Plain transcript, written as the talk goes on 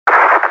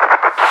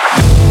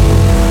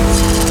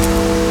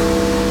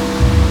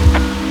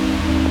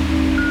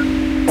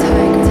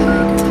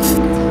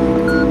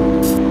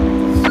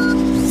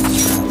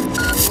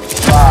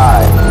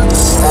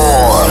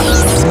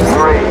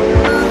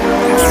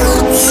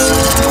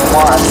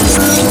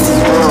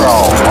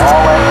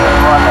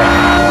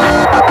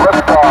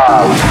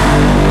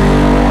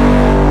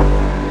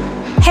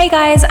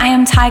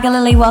Tiger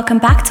Lily, welcome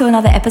back to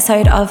another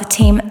episode of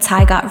Team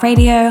Tiger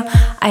Radio.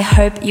 I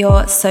hope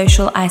your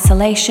social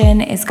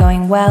isolation is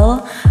going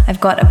well. I've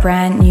got a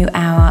brand new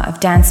hour of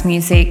dance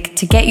music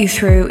to get you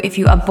through if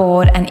you are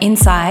bored and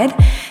inside.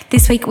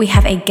 This week we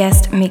have a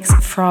guest mix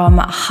from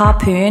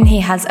Harpoon.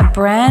 He has a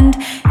brand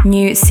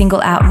new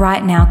single out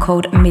right now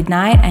called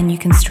Midnight, and you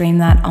can stream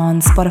that on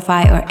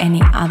Spotify or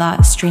any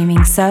other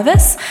streaming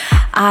service.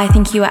 I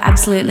think you are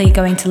absolutely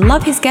going to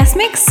love his guest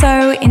mix,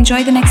 so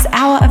enjoy the next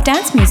hour of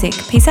dance music.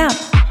 Peace out.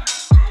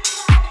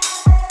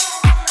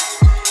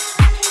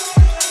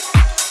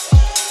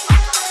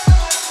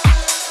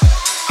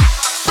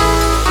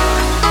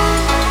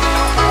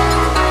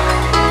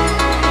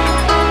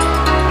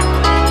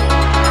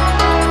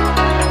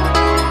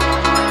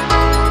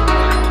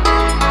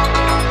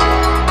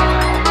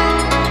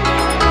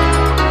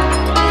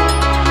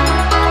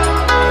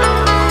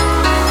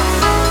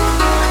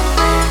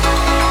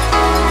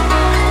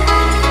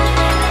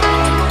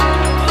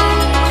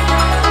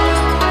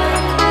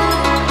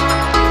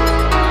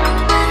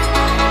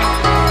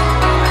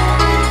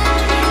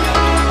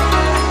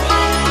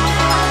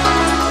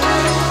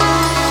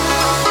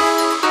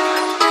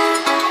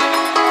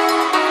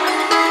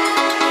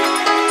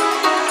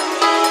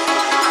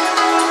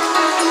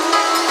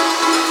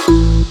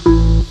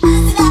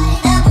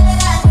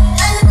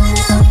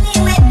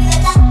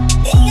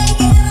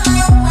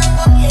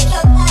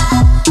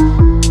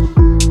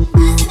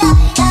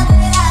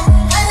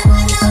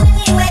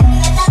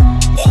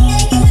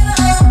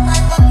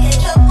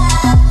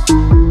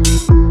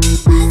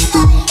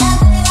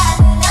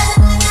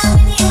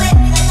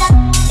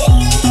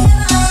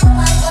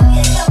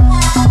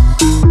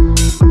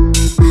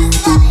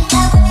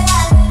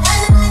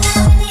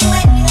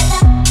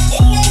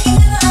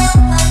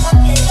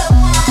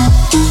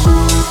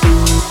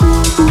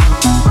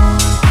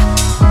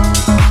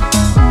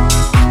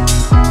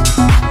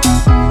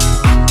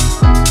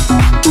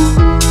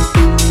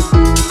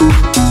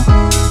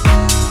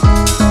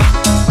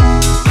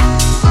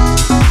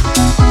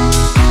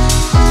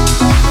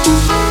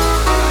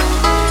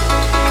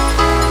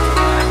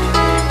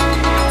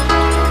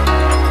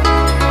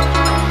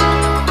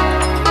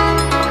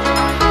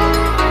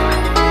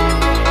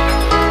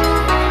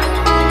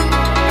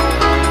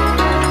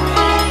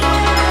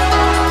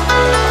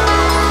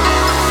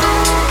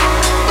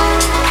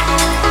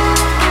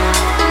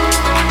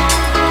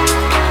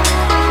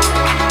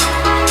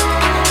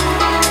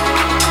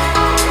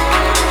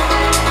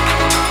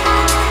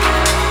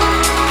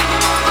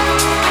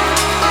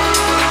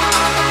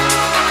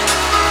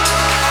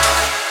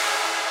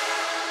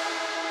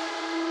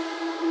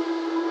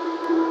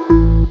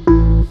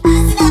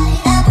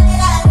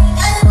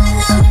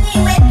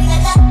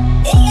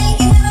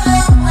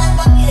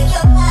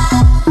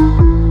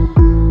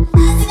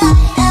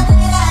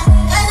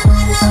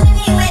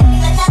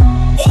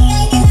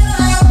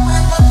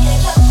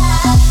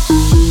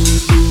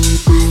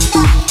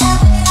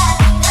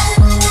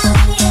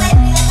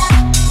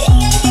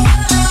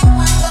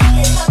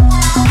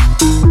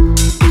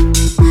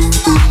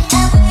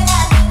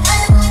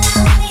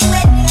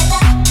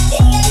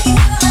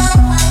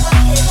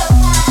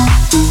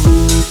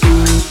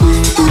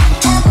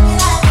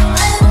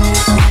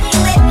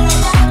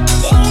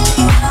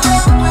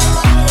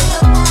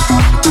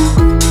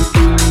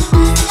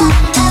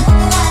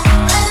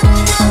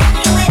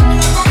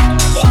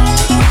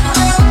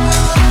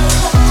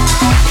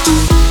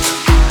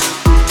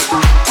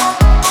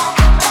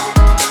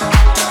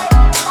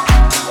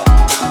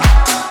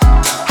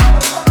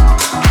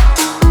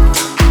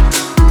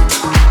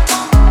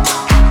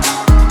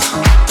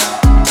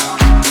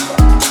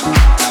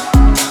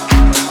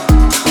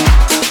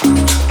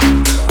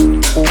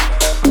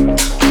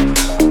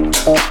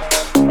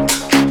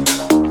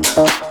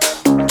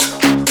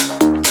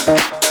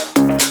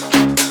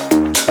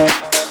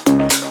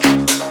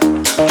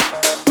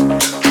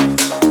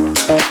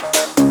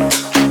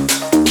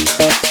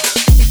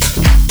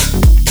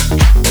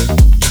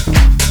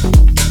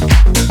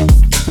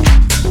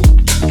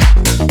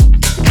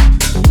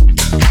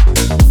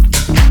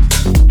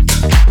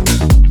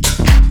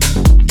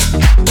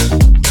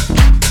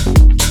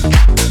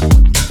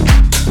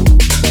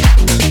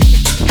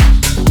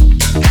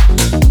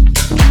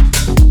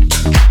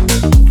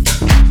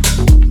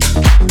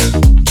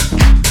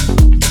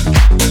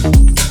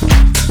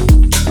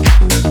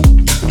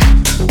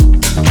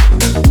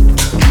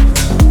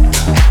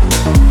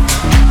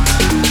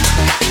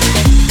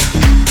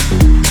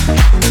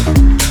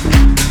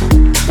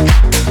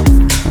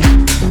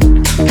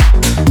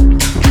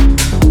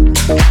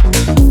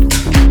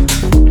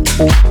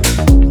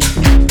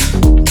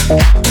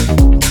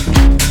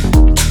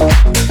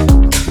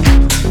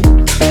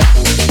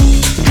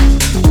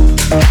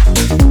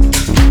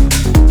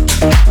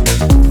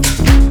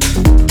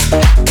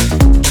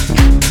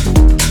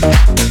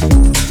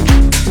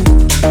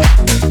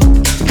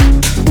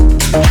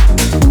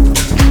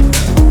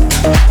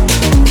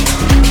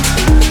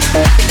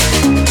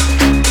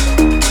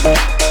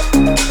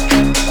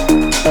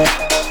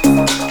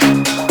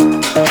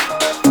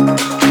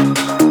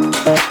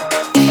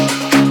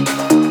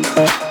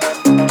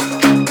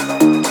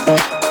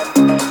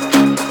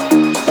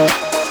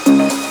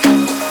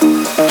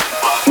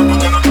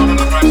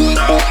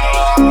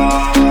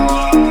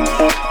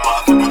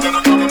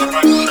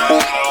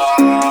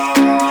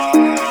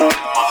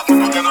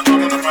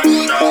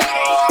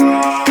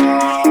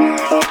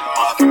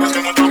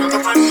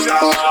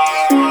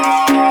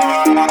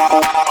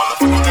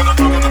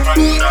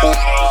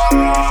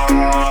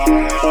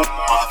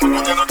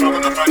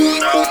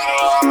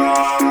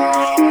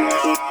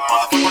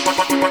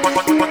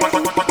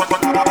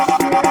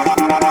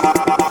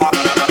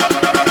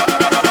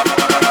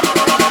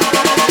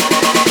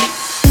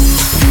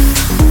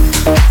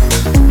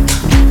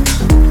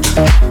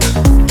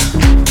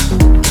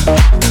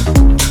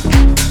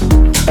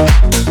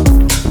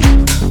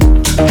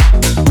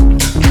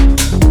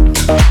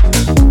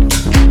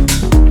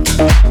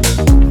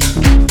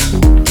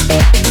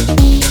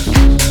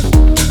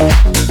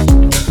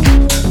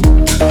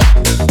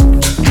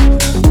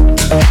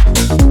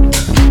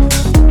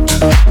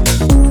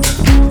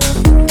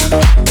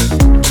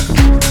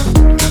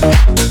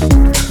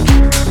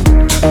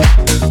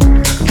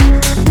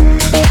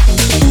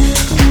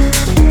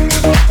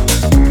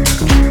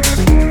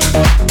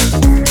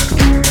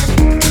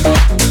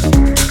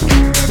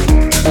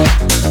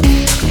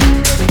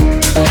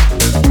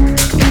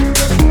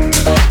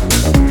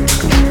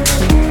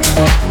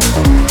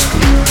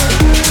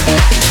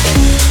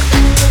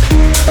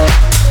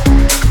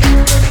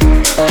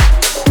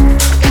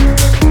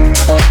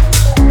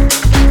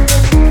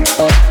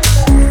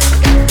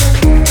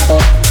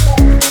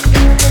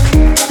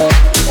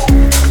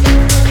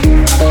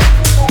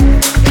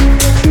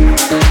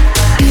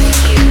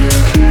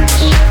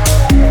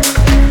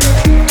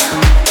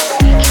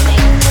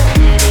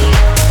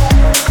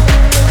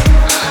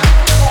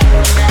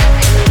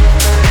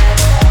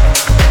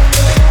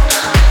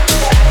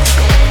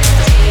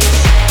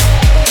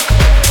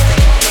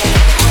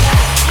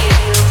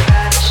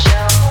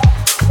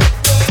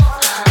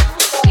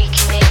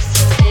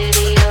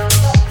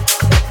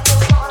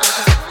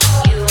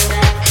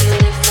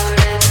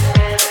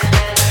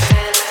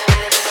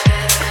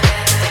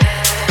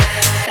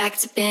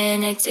 to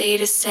Bennett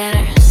Data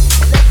Center.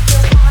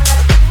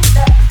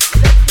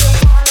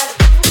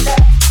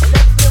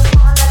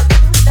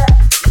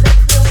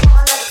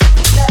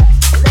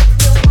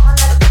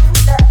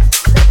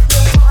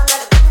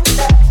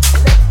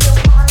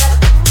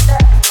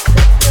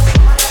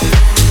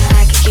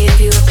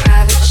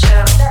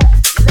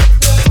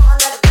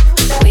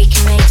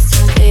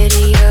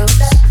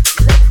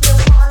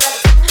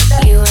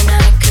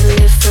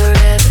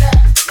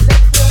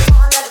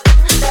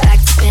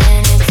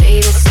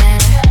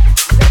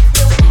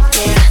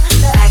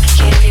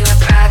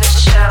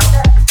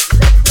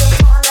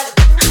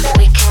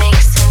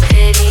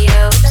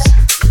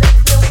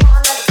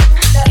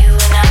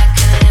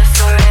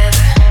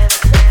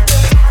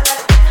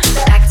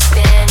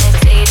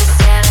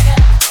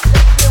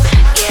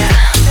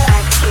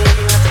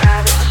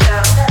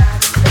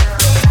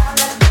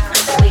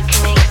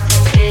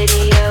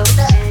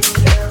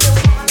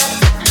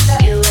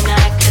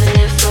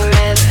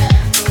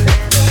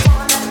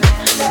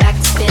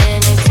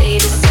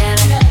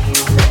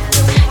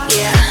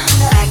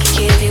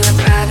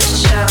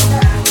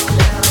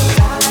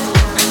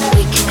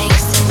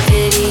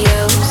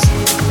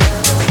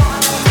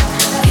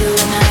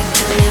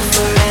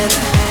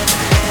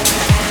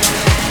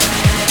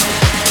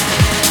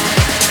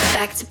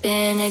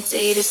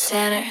 Data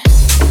Center.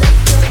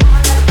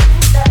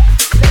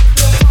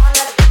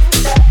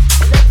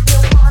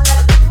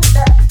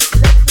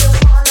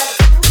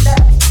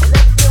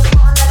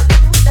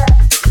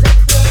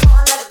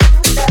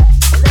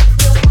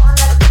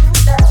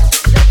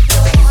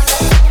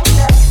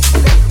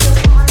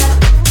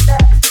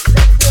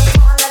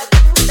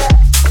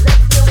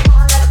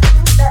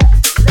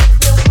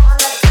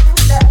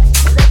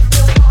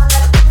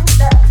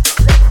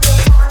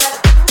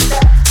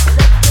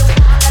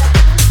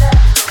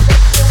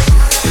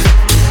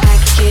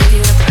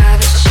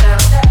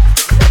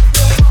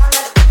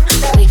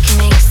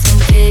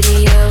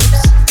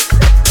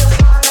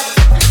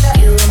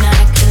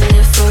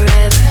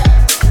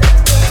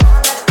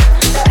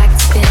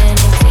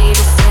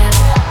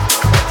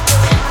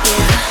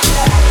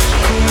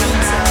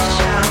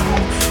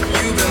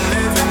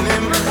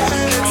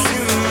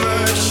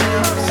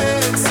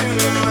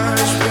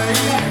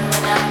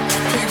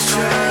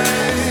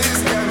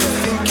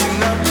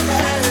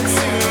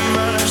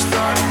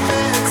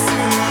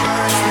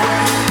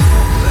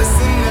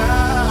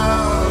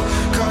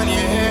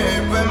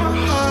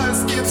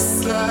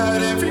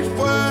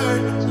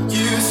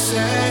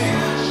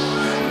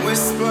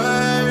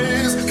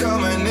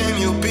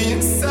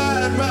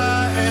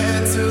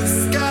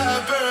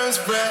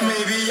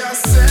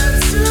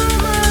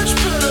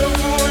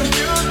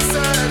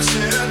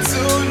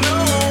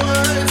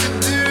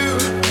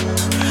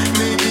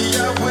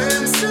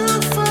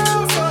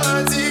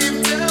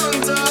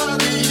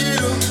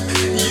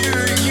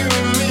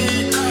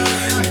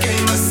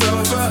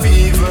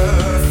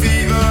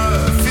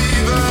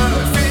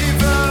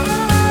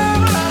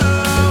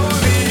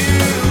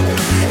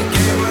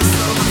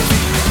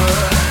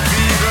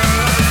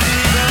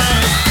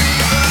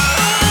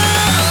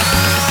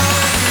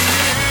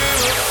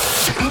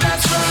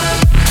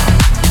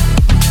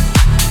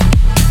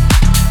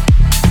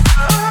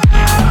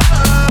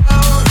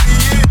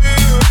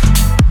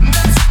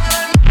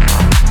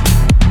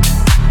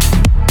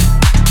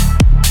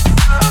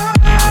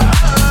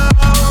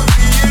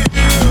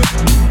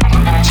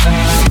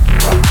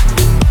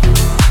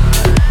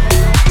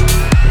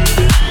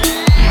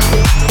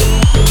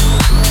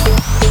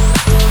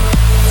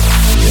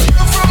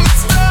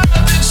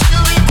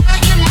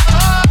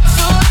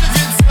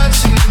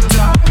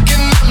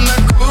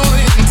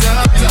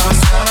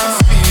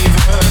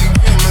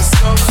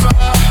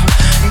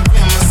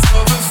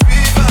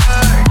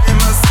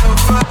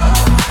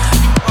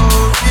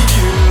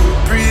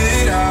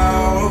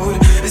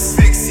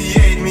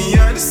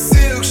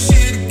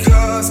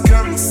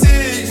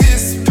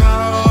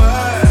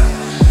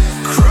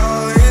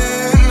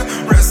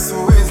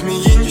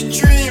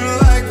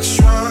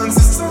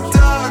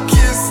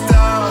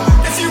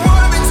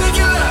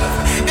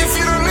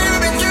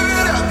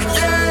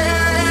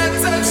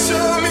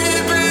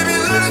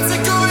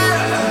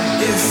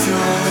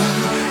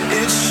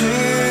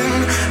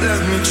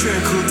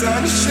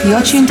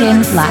 You're tuned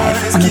in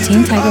live on the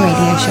Team Tiger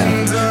Radio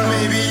Show.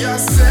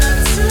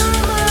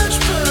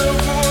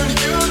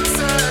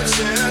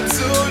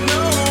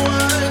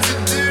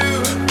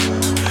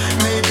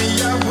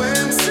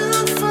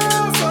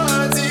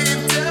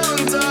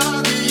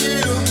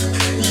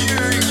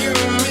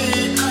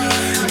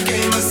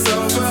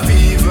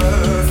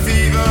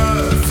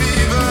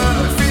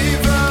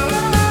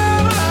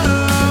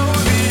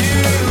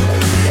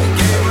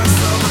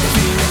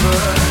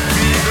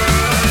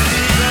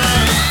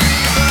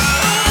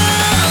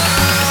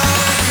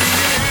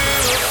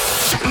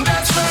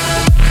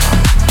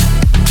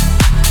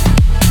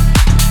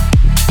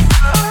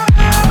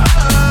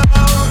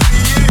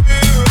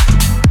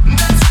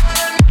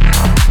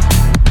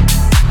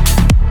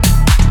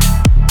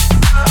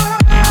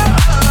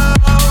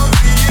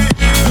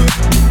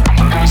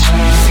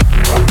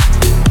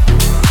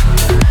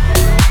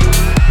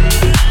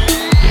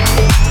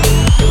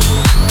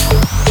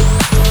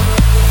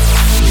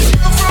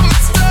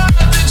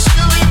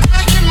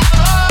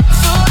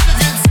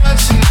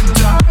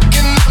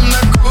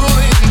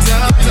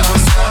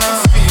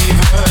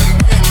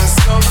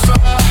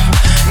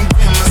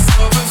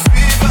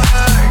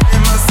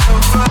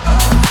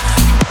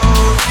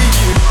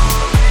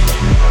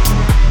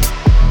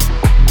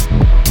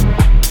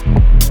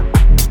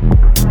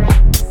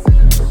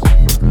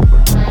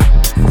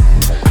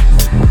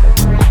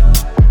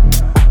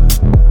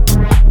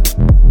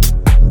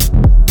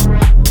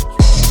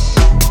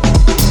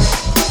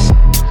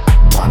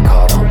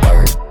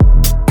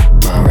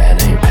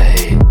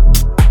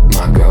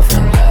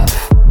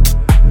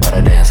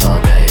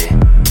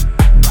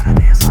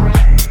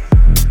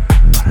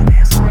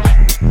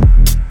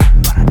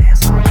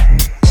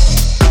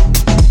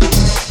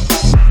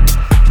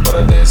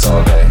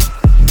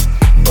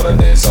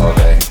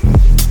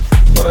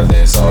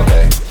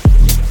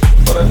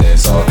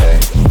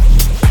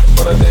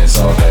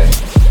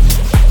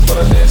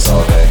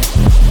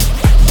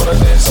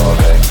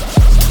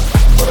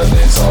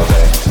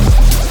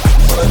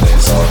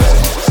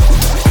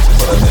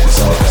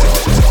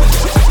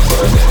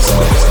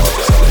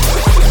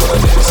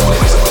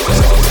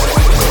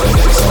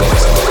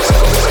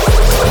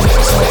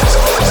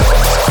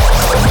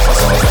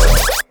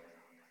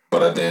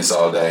 dance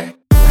all day.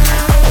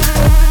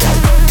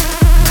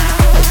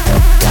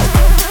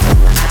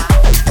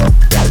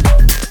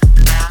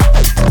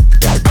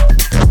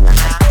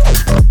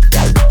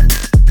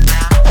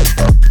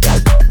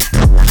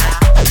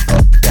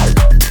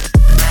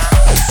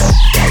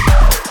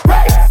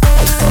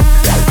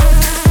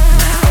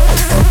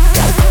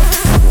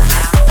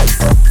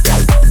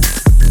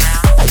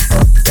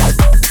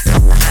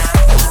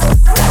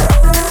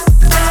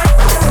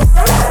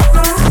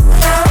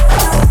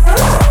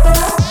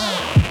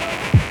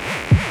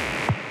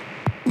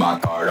 My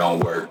car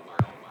don't work,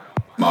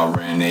 my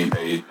rent ain't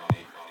paid,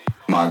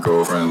 my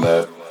girlfriend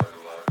left,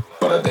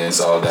 but I dance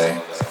all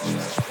day,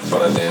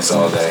 but I dance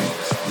all day,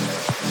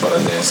 but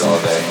I dance all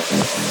day,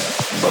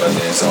 but I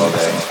dance all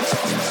day,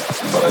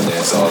 but I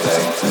dance all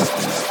day,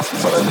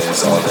 but I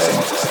dance all day,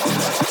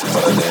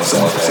 but I dance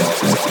all day,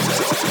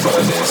 but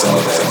I dance all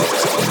day,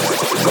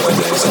 but I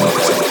dance all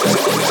day,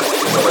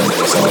 but I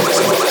dance all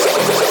day,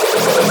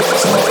 but I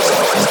dance all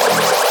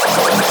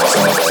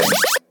day,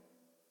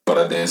 but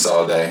I dance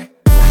all day.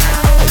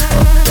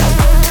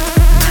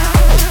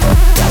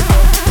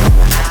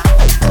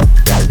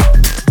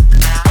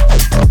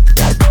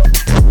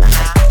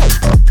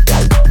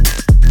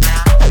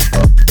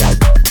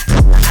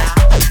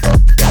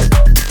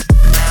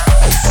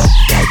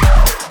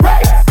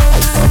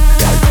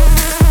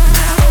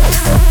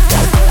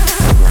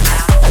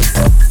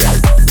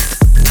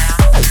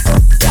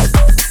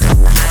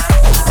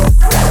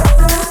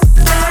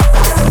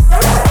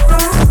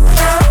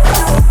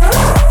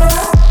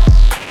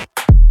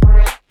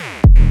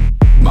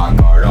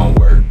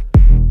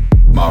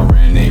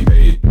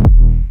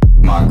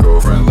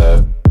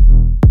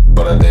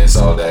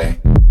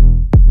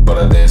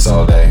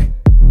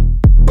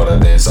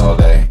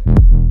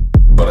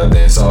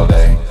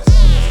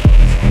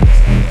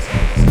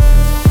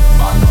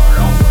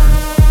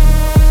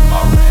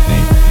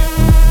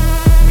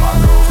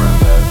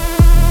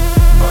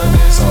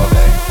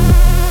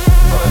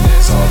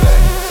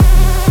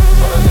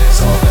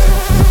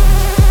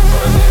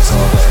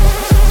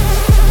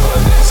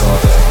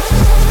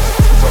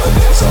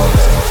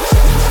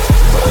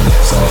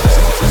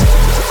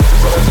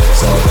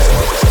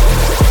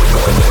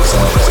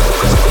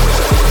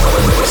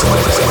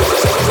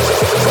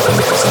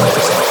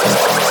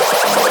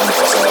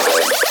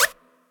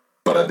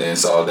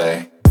 All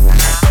day.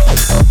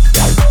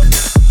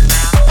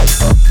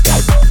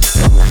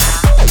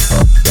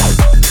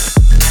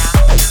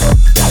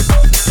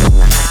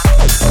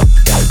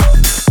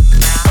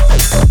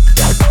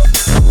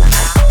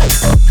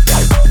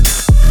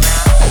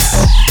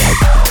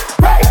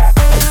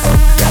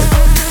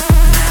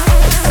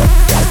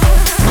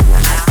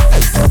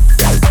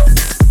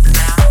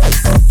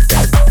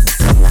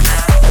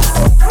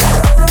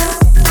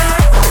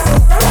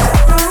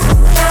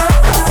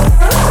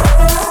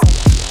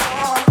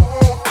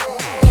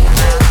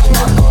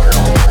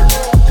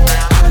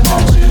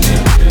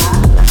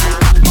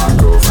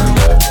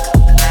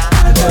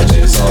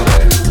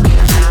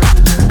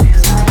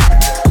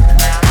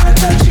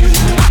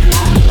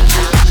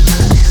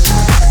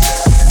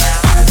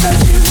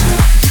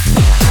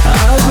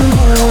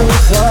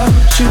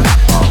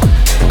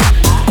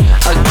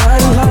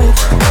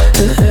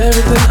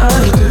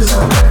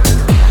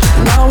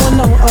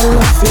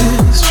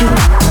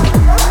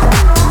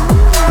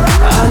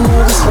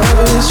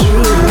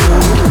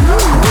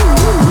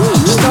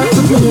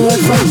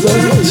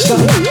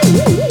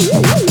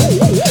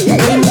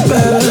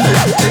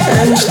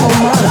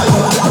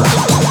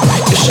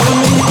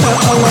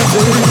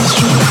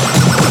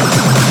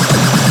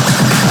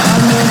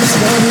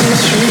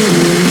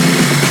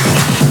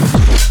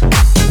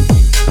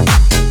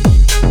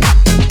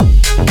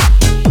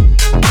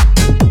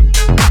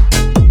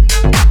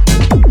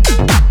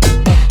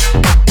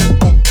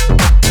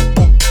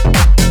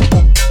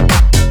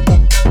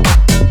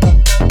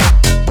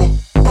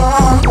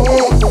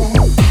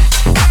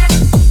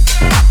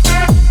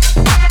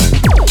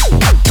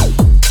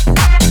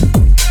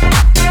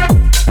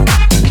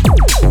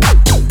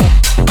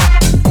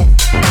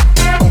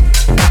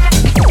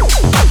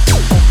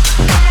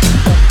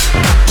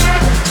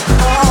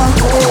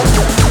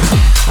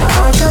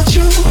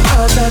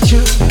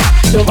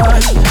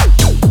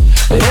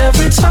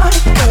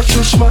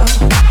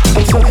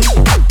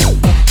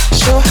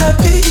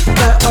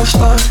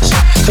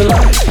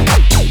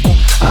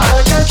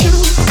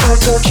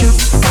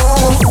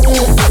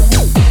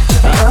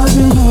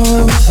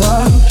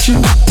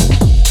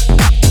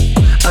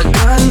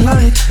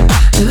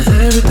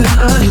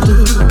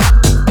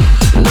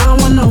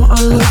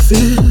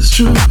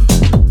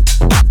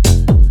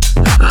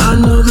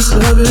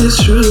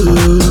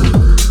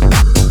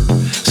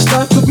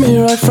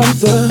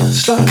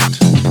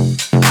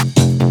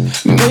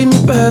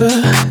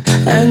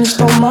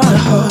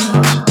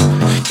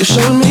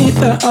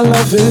 Our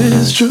love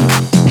is true.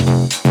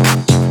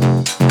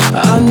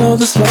 I know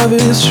this love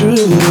is true.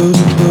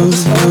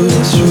 This love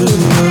is true.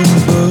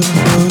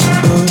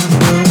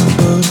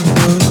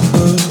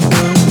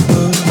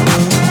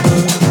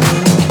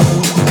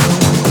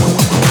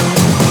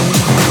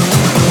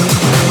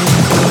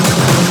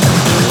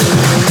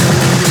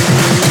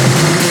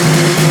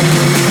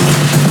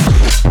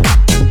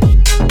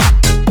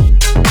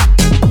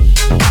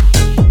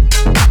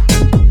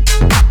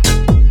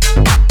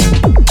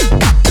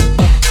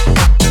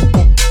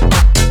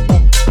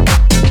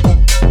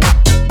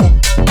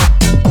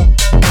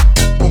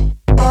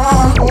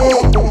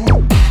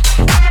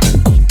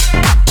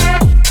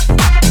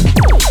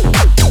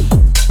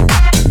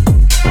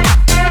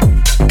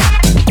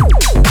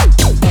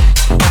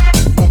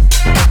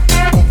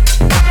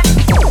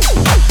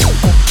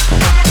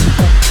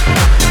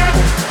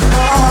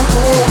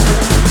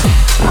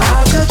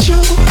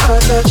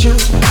 got you,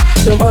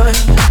 you're mine.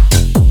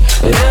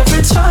 And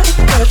every time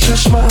that you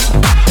smile,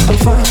 I'm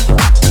fine.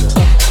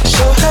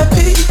 So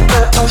happy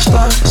that our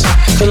stars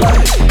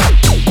collide.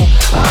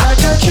 I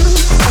got you,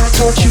 I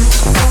got you.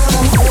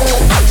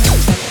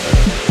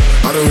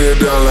 I don't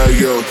get down like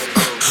yo.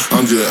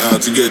 I'm just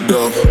out to get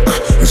dope.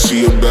 And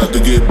she about to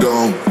get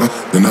down.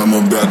 And I'm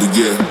about to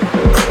get.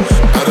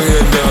 I don't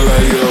get down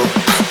like yo.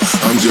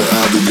 I'm just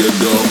out to get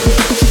dope.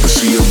 And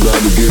she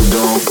about to get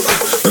down.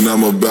 And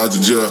I'm about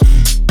to jump.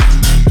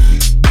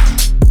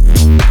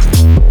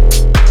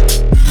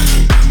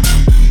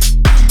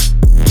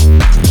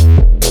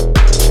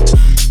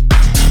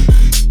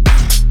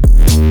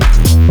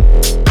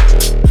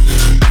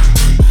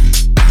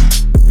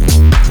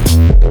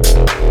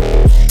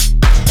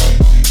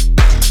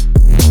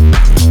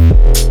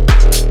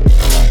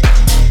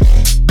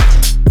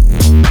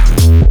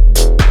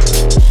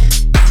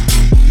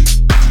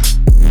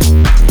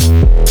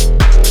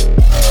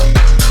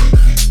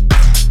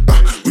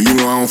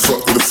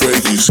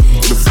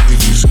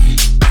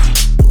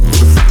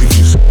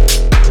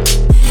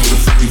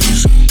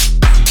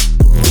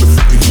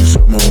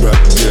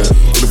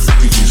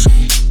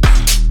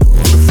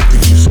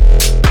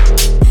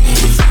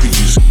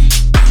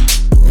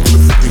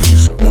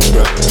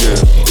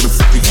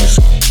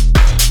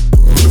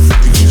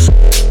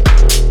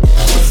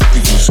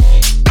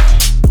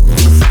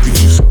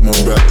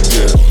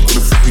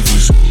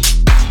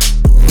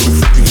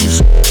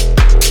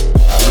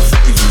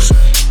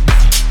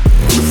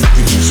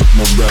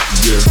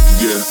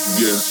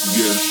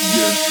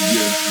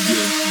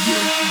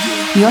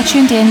 You're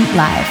tuned in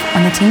live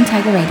on the Team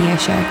Tiger Radio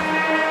Show.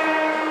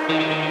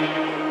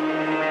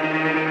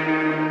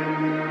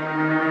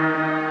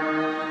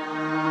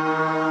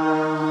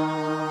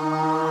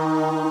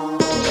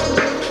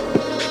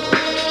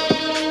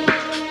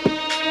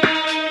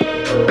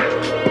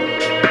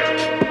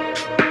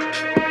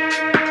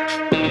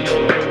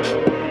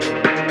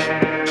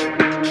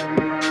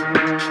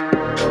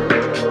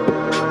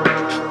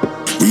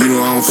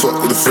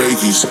 Fuck with the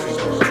fakies.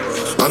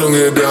 I don't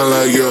get down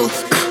like yo.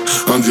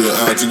 I'm just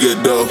out to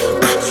get dope.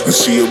 And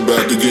she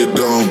about to get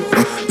down.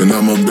 And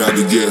I'm about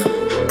to get.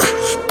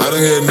 I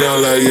don't get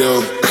down like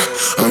yo.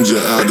 I'm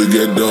just out to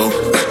get dope.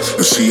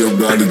 And she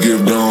about to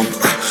give down.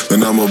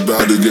 And I'm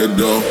about to get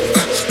dope.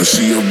 And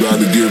she about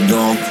to give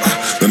down.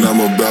 And I'm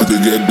about to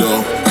get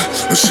dope.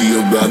 And she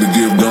about to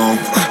give down.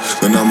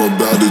 And I'm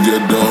about to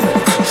get dope.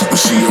 And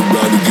she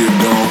about to give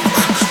down.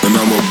 And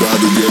I'm about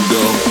to get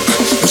dope.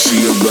 And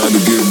she about to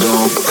give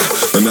down.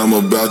 And I'm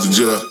about to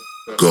just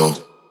go,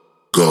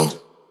 go,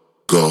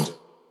 go,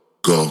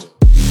 go.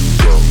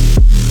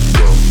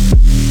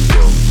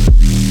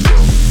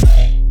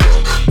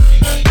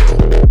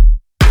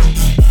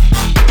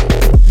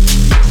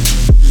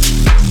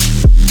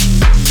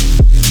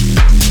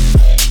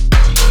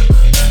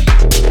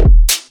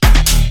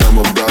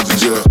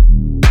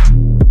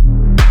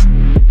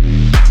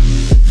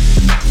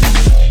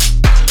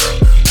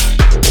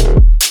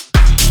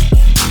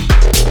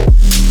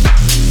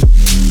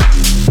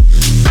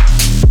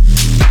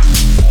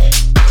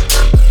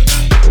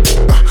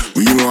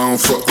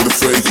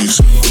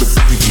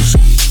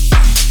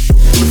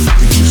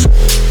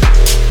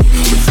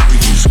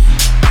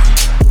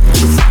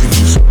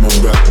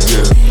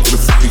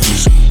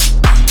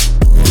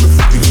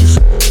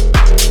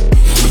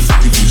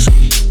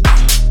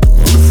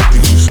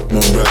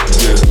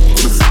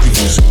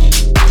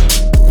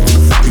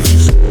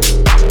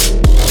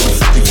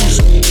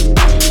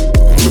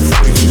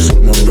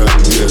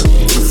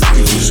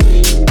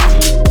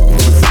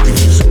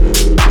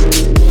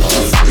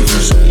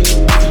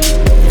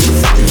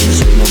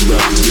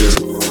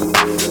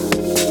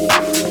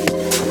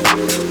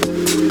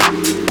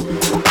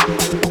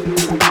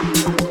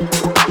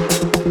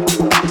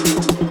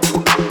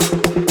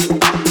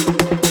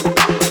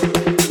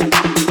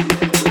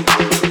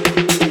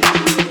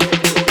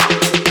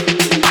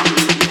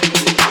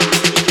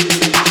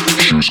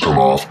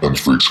 And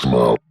freaks come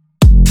out.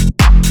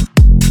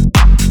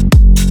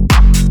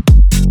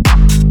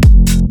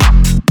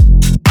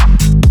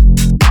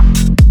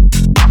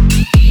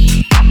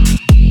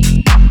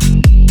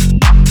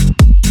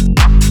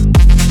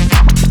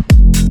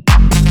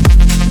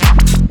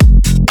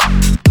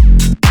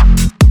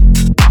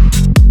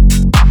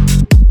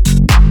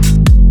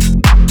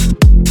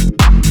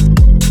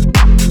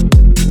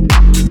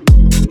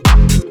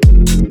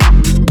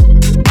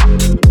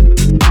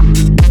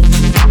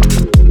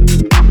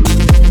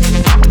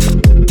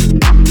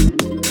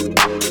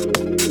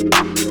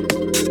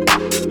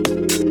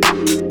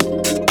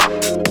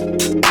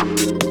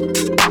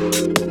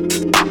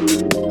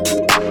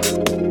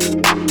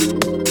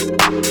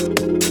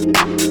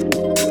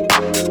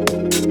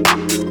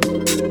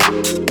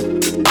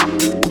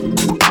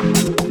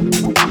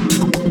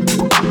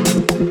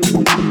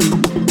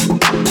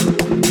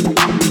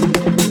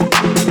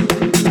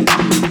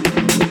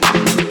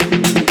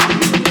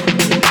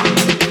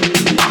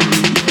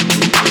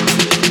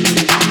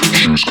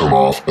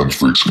 And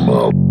freaks come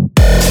out.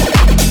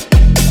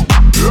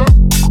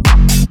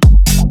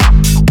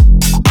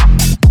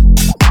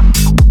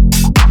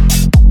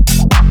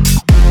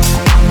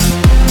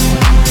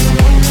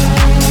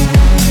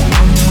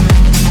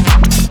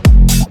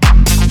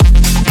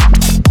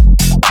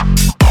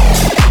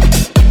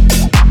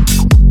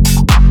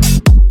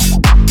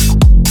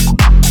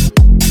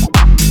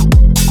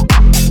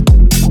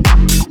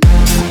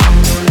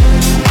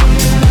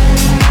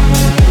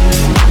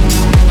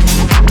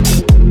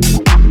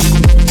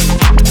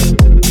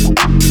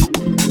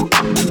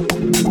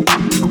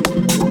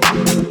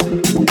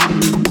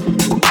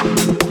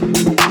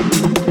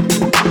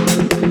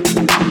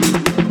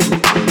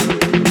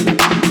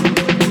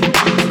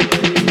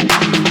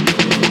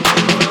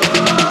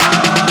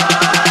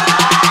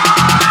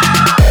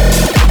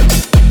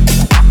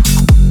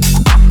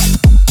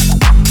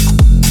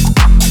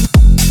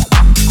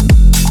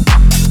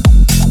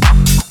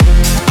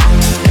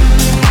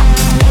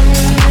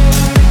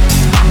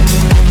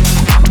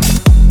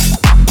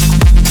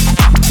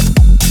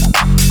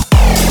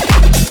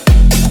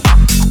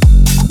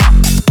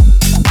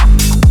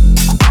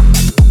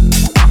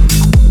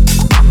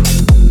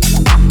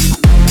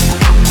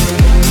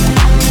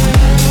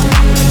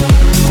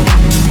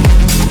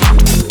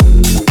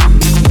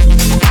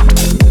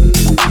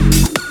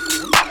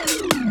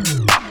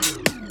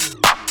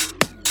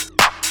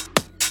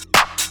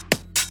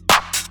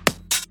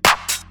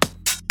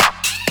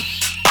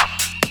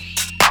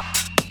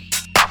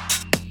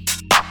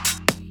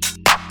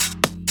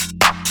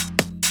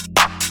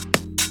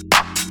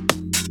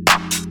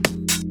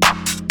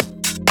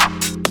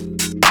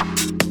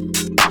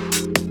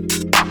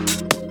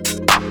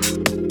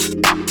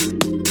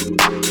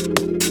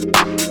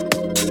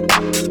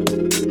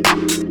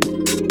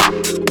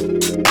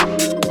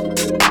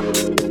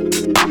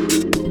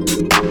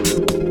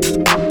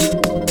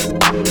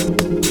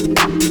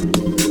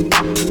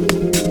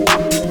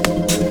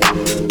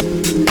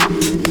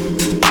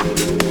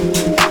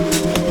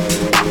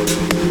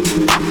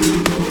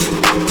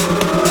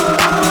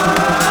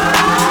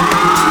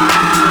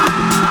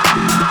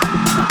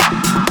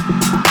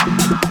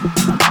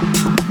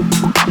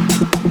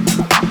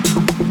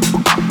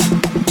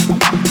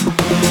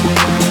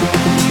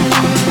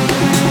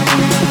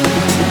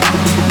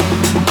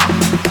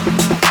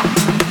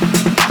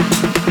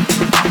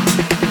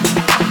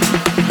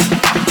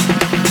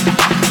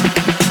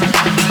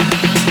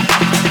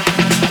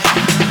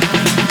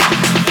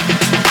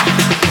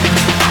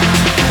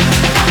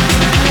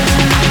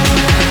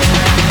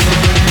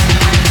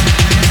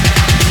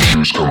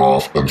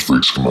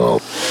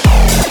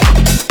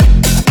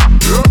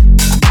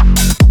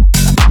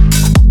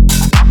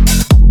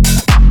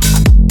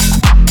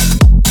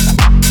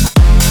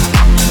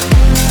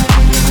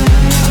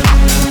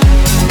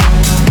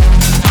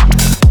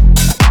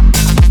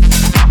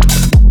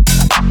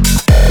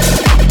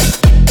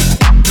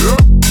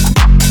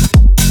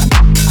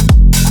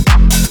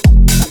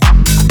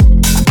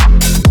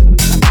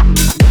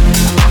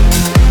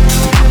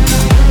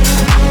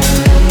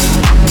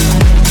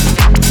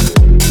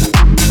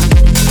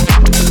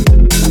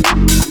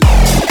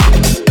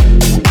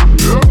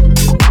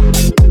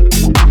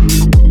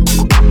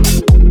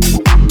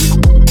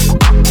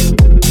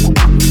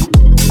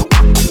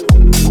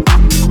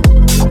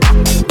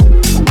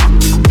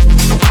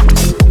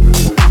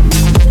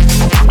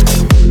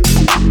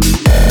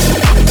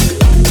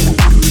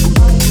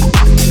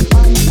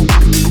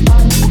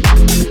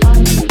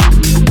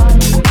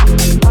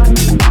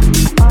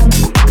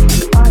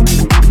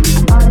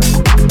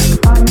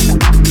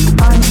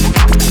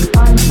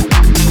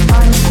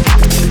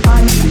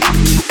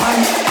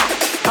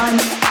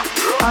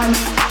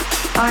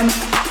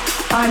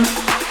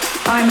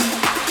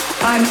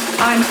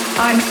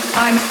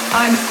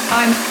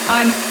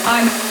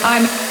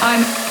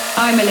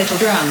 I'm a little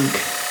drunk.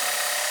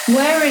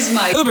 Where is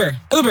my Uber?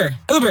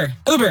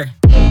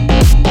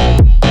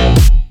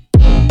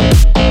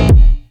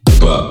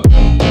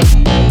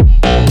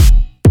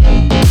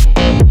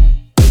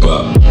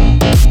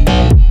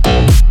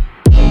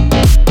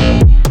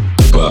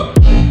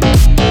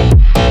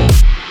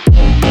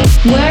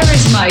 Where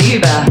is my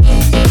Uber?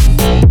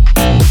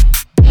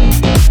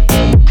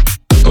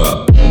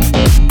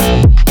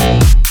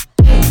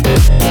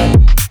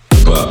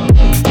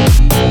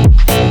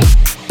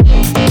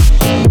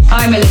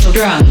 I'm a little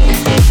drunk.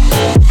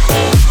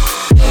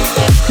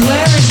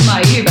 Where is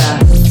my Uber?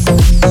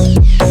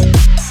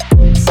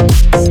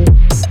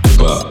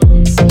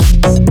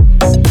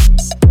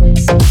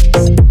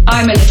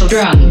 I'm a little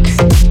drunk.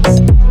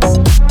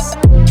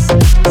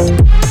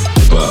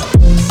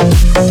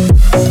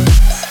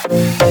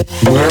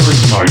 Where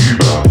is my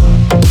Uber?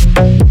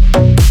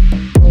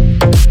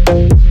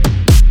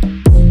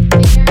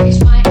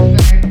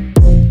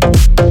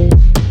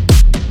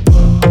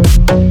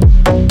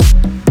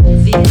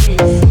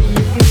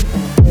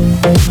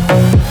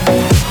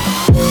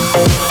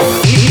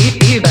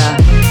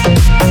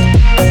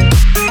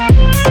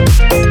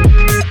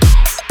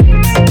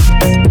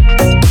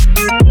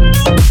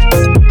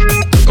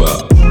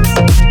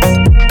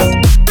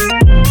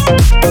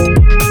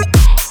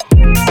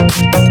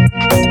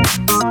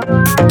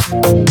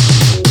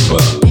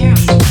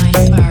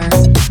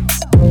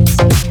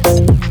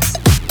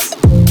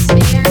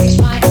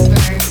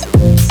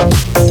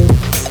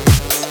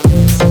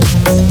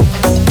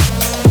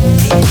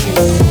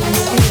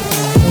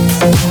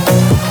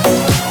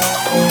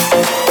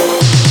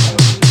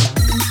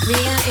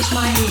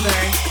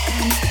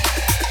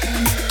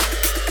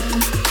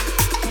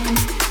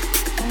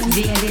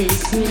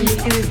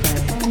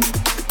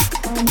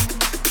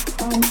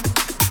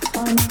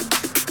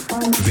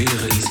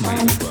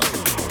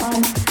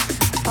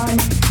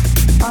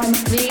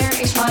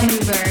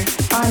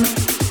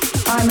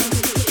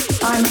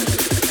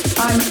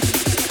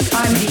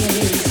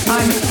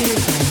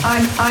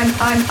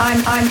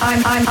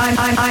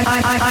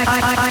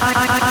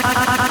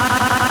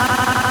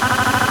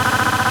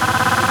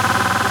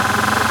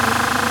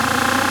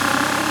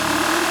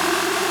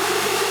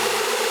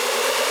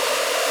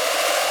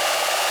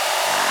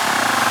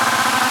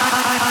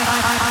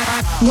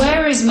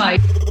 Where is my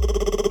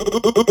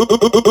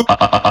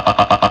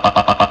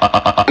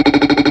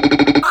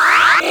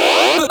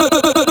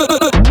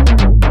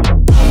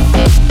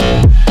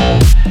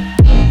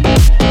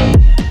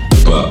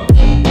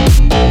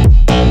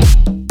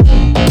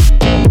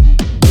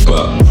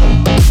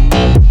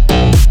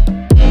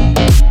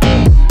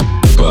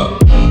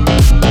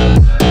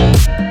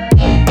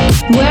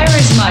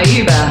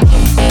Uber?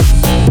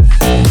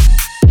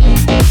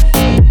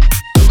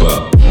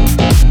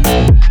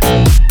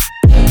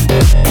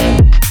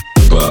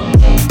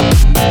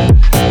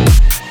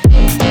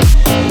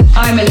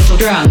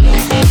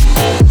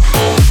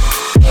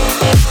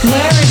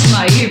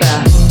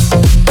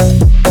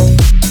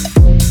 Where is my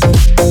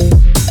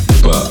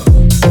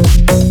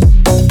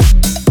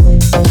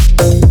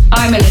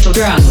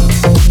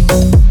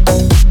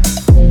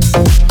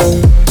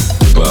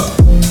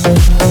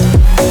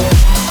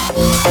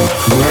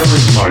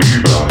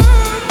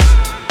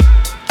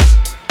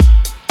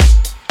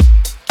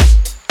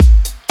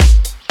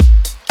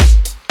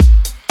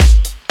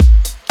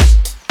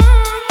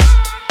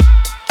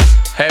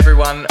Hey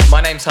everyone,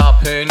 my name's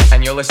Harpoon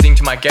and you're listening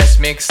to my guest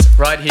mix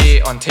right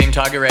here on Team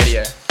Tiger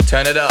Radio.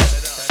 Turn it up.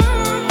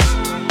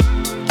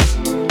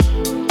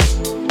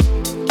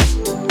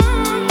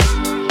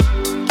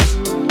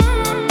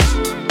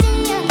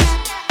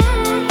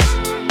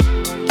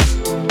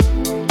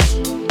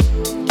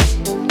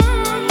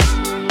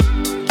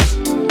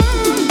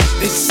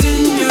 It's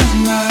in your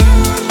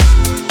mind,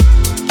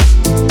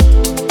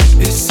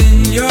 it's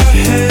in your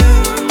head.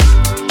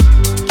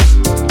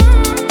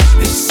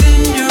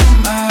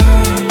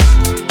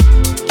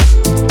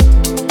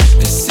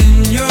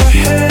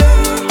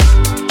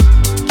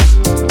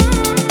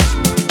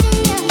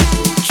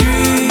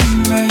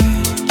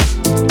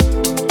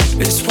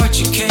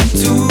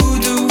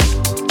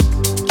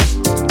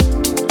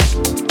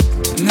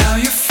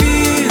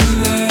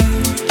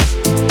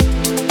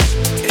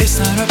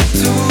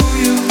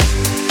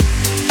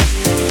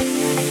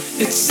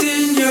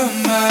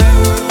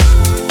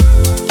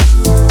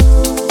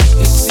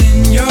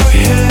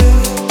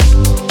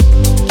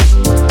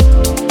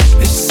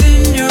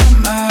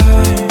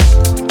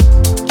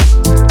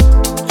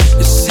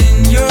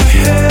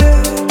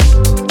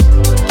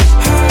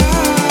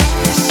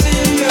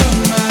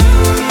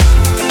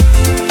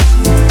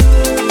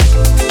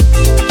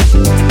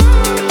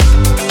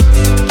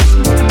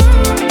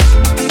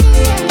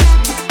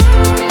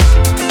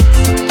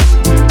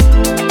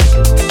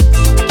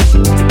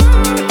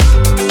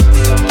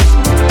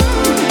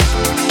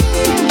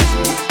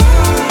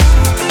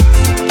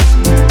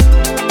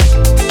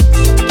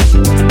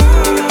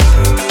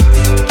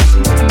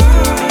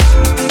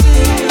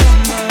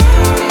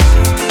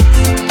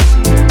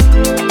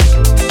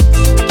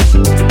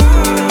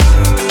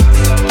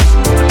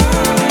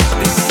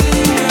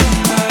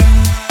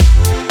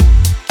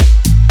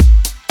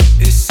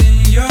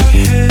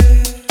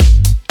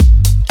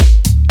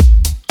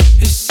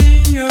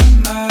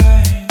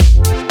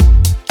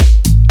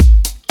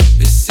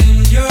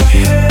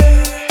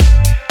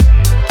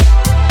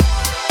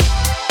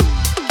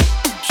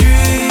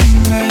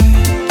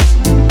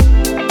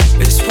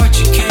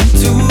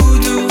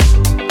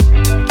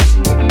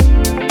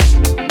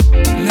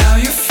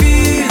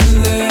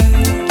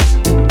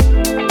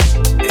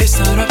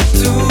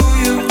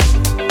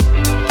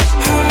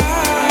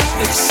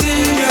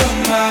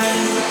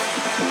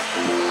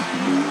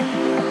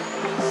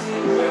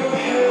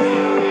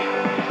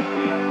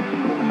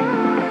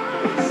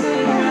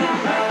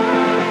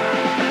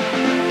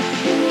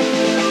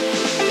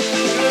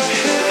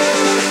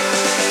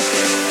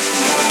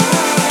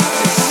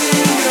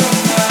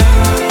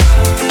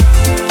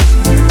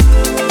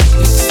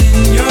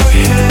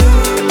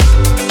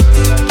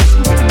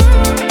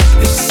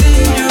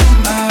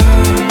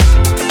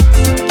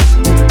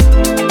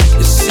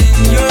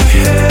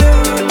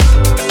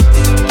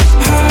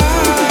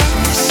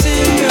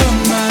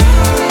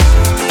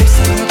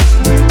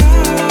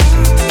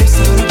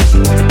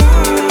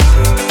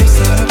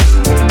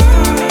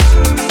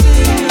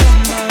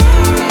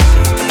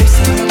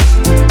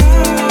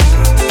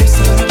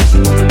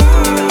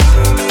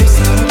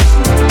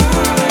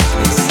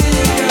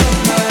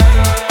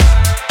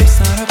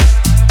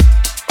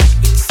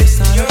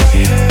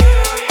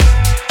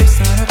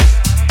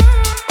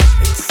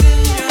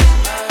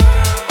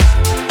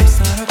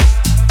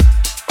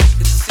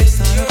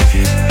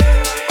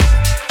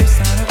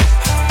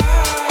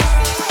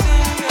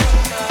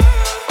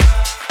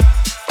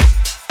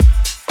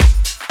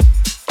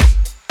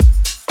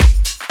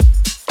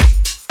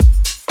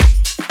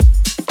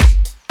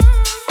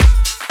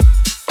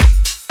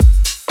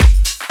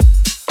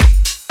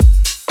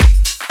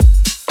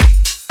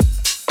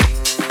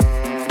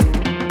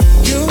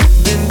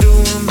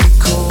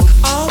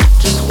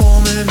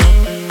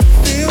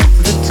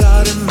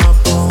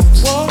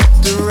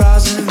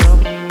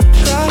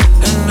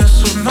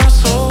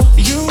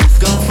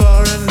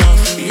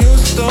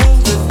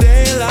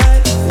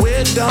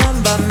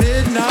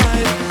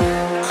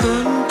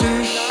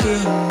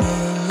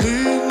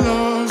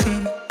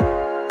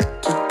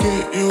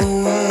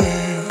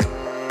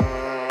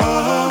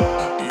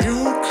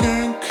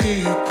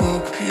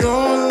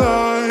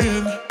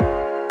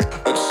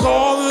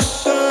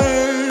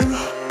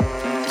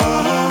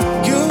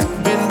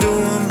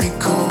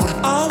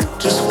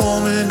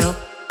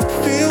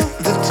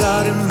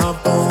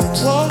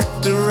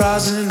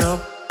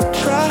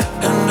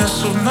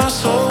 mess with my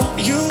soul.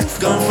 You've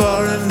gone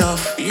far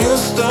enough. You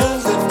stole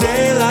the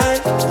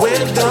daylight.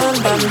 We're done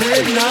by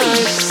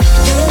midnight.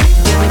 You've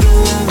been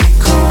doing me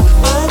cold.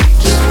 I'm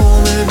just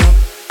warming up.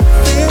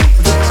 Feel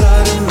the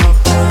tide in my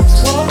bones.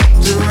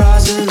 Water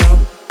rising up.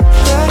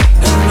 Try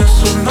and mess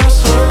with my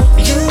soul.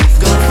 You've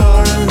gone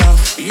far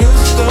enough. You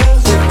stole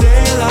the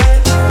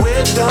daylight.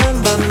 We're done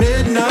by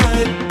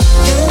midnight.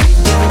 You've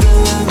been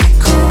doing me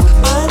cold.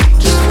 I'm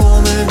just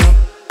warming up.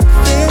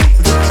 Feel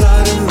the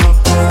tide in my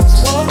bones.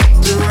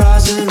 Water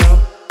rising up.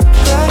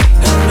 Try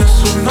and mess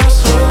with my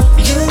soul.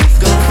 You've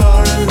gone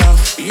far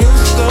enough. You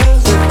stole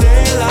the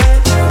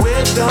daylight.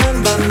 We're done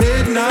by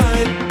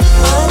midnight.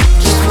 I'm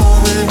just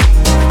warming.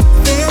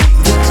 Feel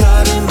the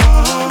tide in my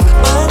heart.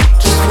 I'm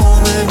just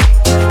warming.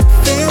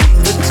 Feel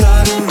the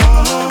tide in my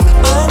heart.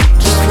 I'm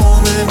just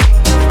warming.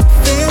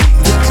 Feel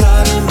the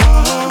tide in my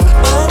heart.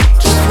 I'm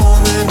just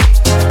warming.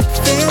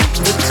 Feel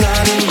the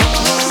tide in my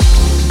heart.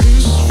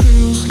 This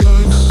feels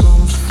like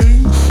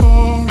something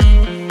foreign.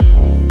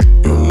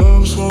 Your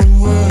love's one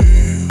way.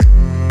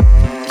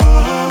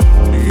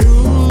 You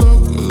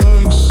look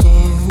like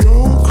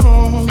sorrow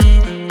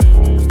calling.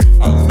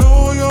 I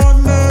know your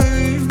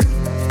name.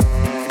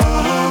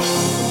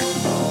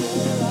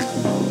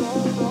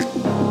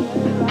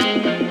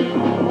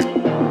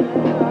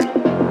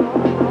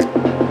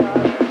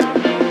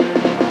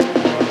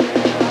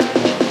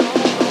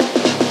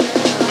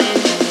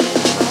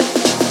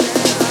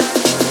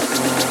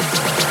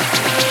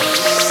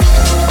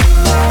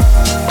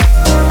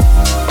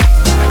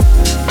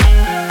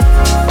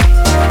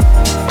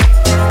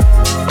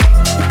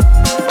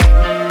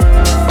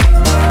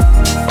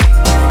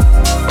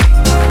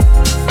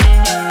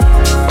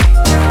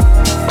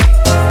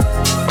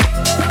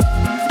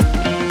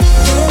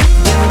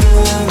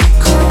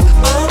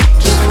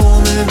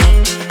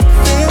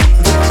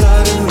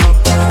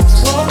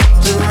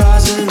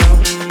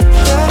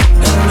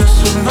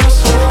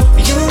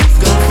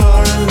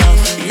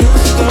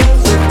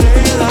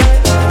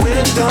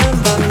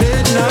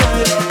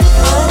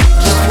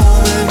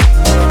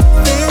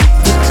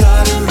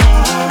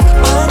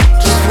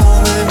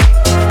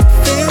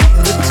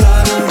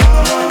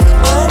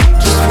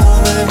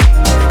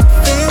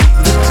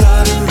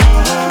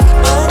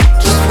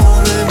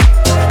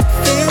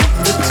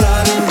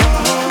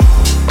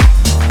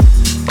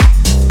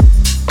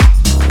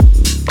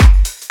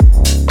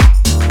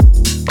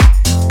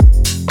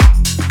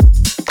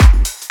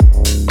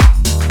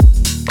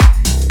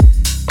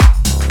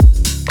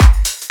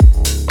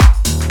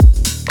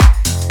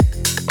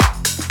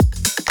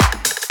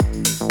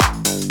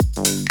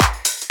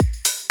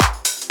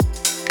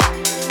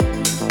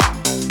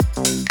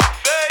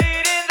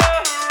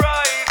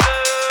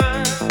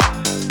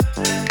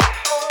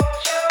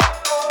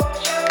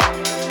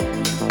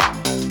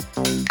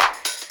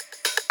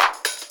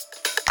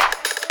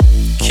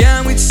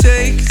 Can we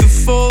take the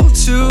fall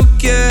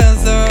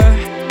together?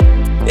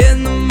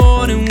 In the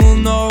morning we'll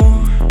know.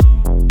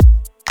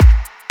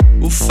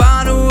 We'll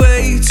find a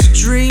way to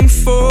dream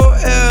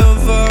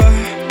forever.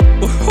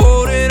 We're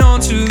holding on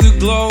to the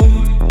glow.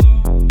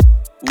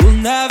 We'll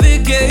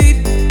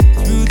navigate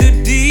through the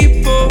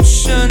deep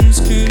oceans,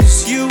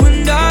 'cause you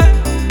and I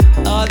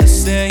are the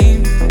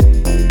same.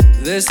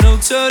 There's no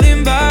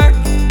turning back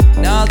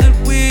now that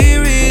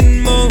we're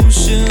in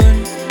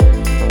motion.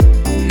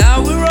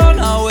 Now we're on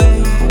our way.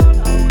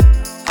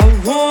 I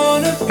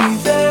wanna be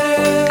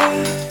there.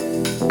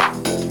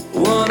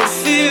 Wanna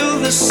feel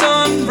the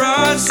sun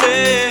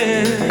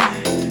rising.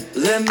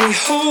 Let me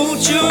hold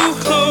you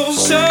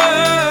closer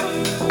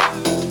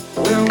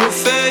when we're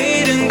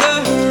fading the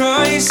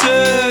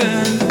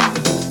horizon.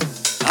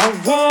 I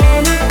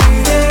wanna be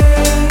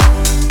there.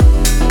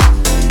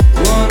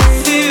 Wanna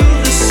feel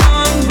the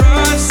sun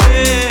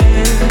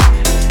rising.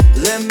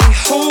 Let me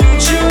hold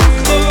you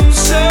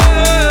closer.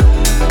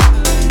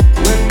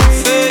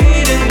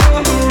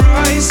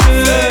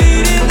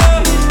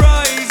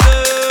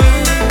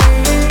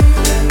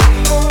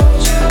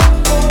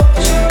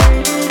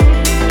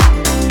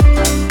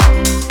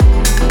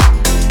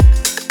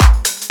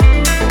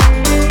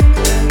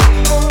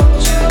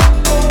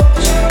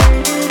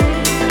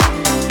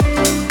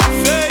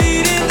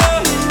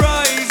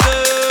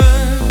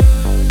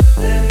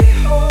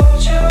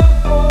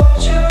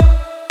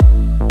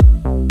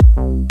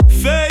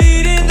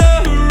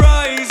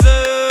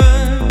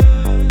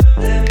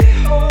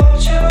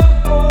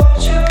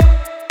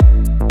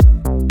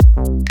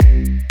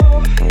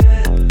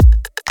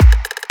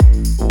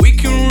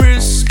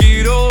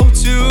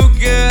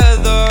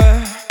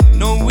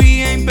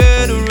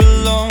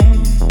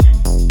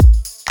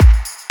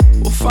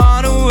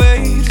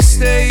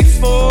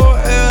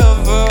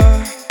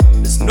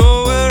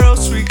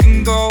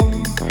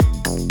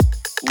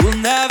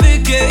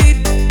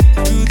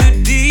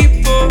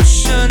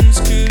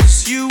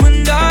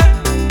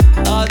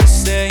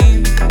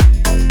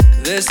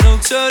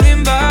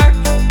 turning back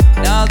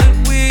now that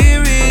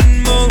we're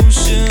in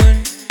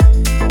motion.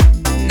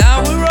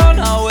 Now we're on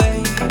our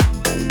way.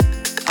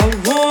 I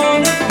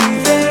wanna be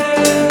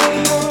there.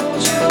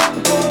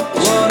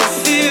 Wanna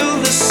feel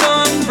the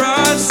sun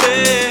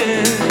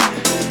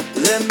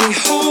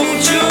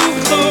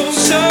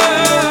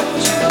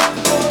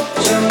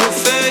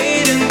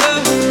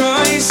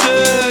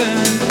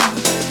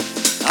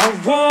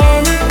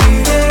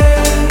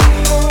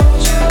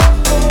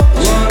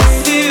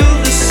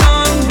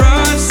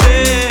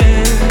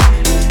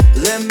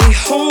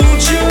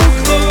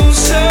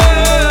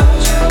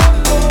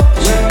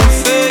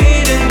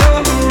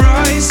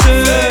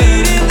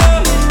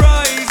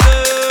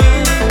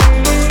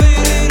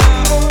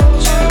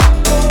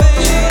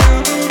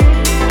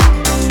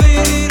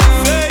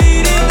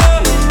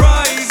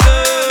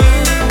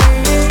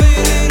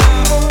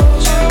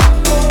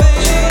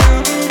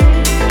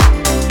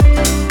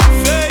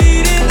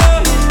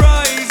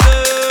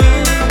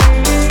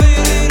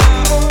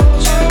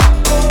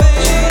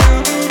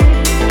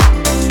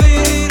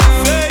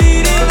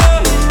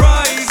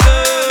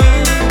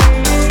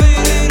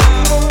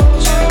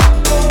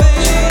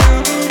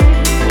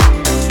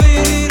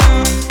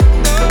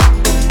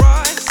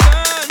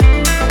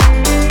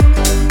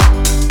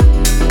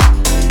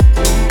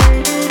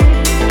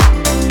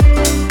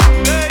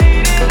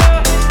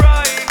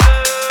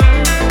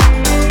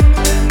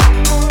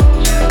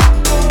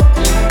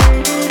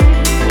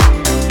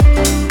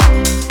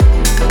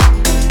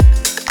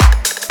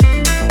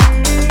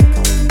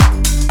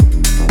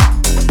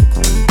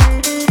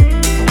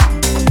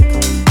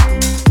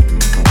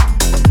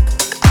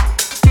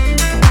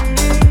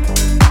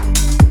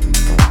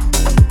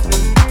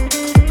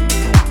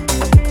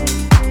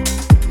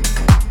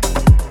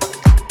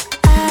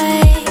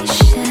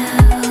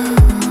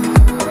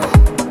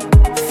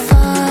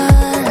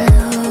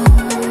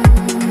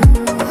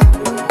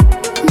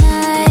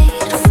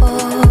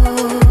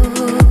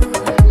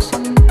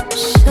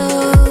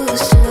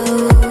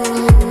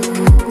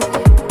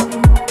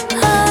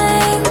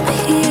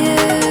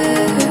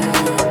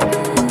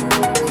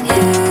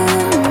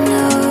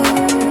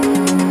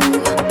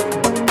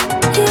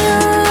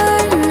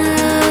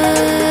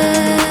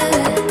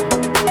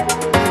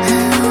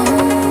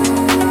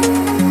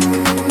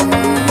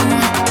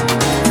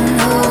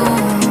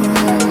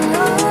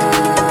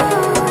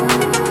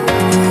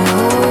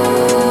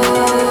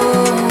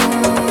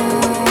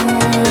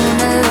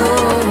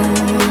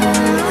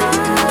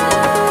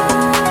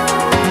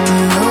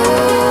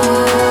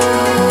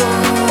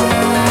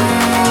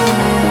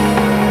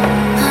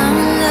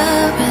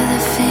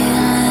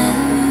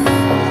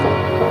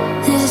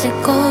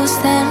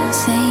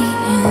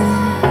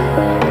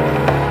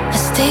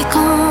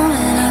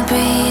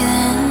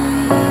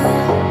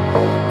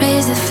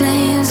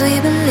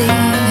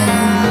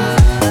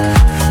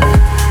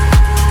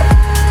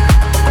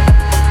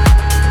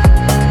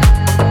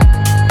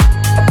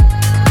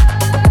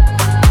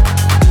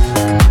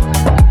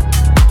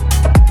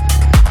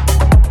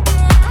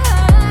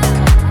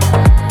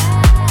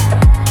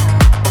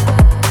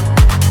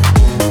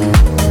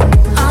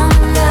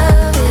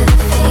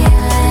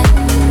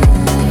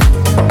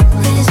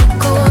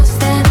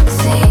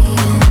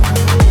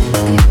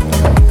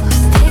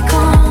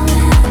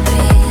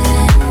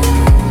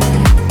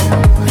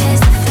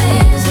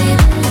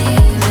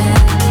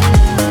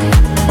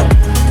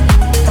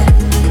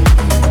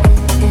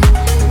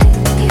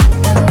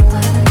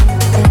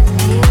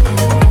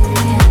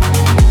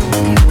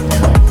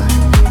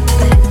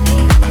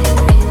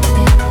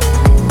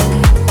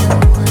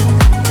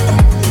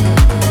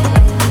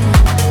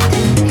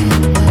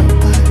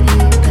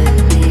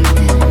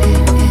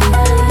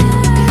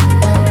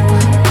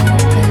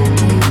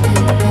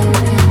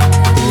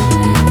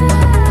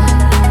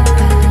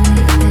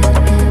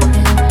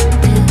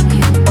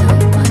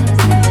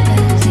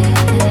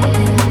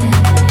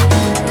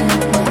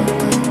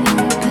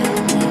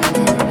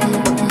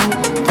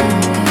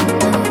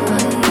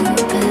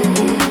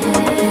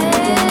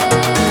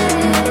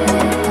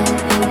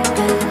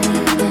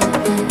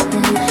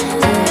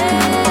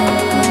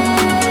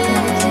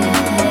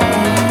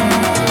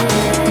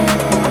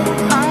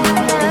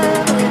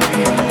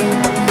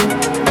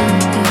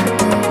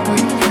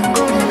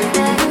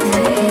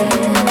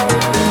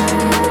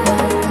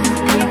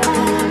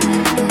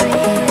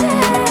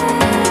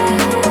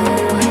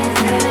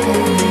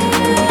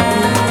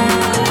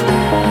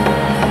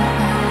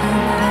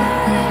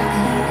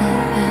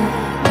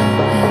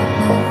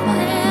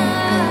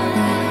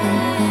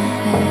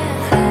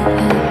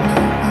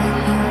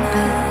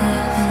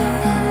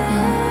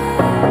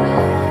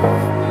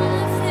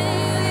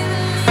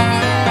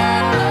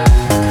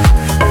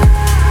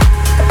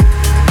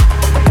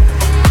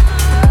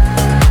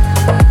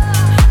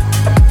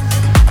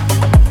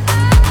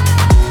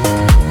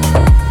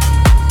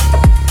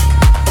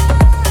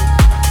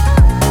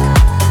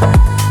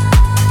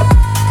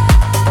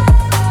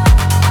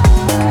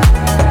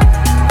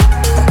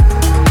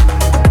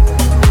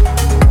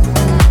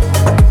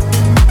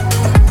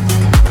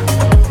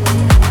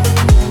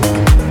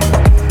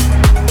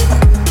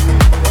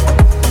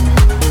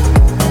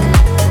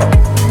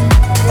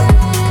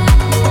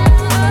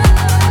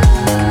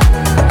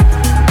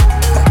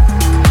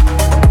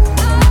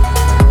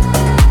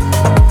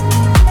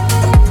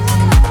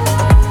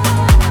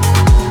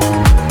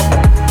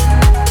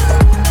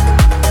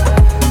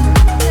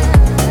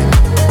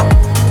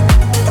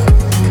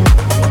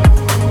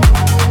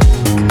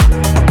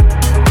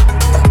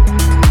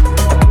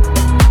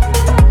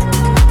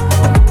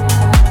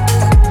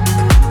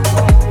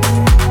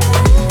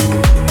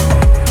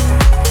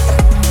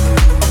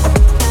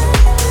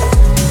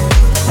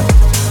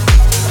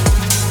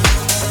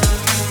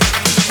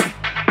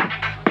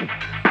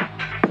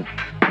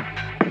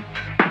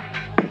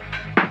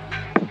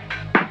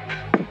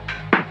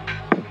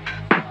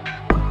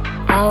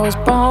I was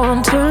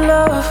born to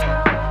love,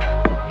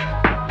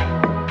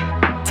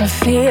 to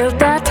feel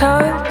that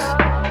touch.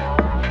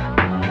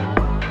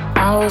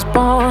 I was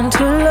born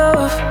to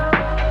love,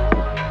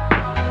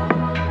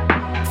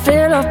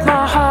 fill up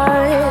my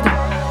heart.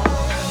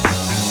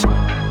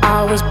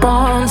 I was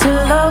born to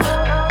love,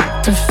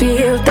 to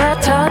feel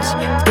that touch.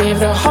 Gave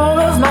the whole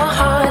of my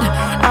heart.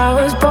 I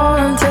was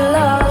born to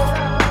love,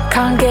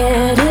 can't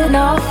get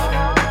enough,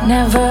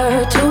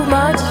 never too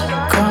much.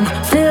 Come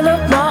fill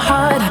up my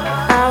heart.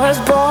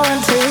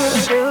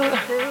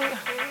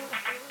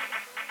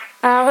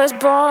 I was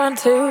born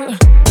to.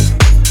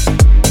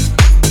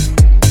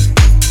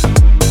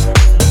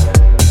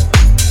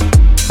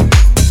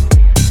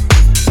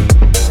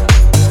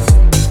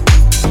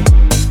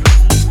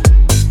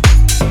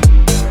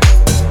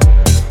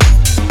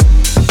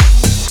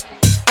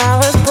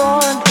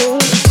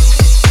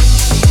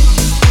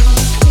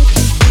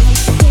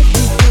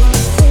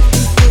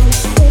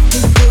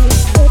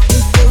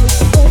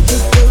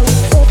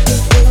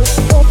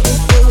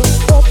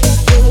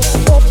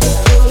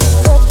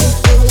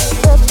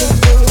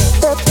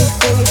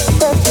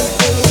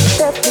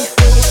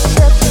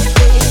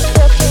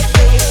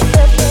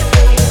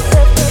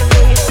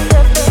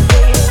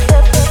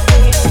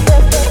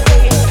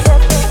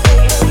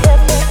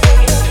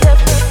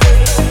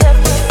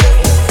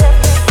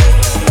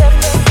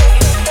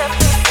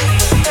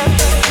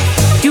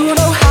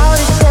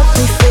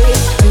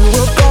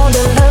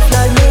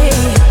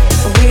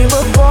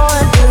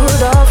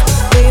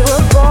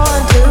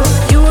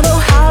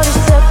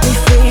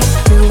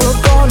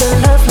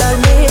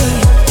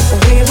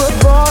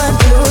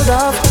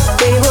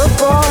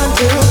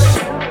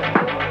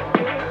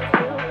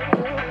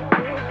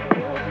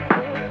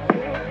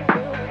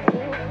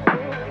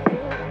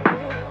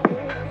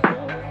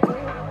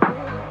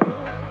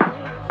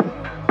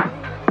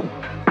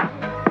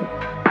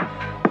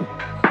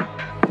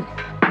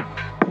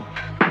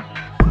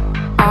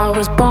 I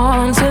was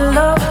born to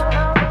love,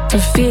 to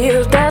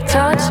feel that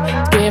touch.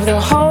 Gave the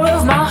whole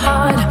of my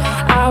heart.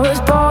 I was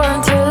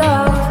born to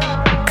love,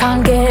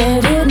 can't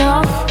get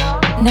enough,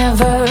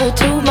 never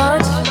too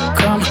much.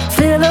 Come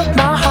fill up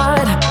my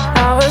heart.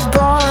 I was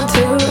born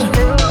to.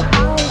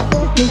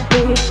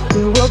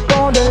 You were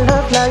born to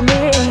love like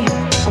me.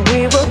 We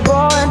were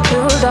born to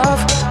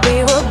love. We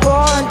were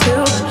born to.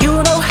 You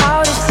know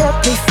how to set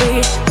me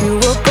free. You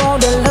were born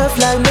to love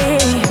like me.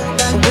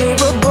 We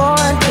were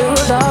born to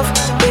love.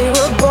 We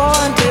were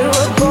born to.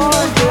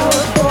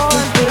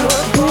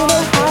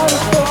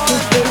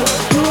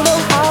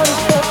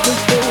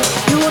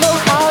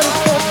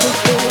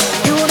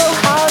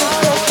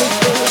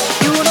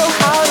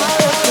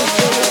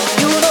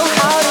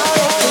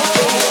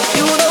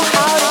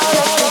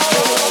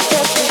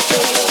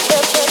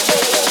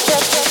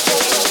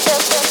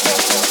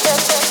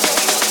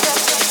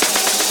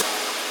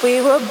 We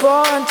were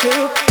born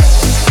to.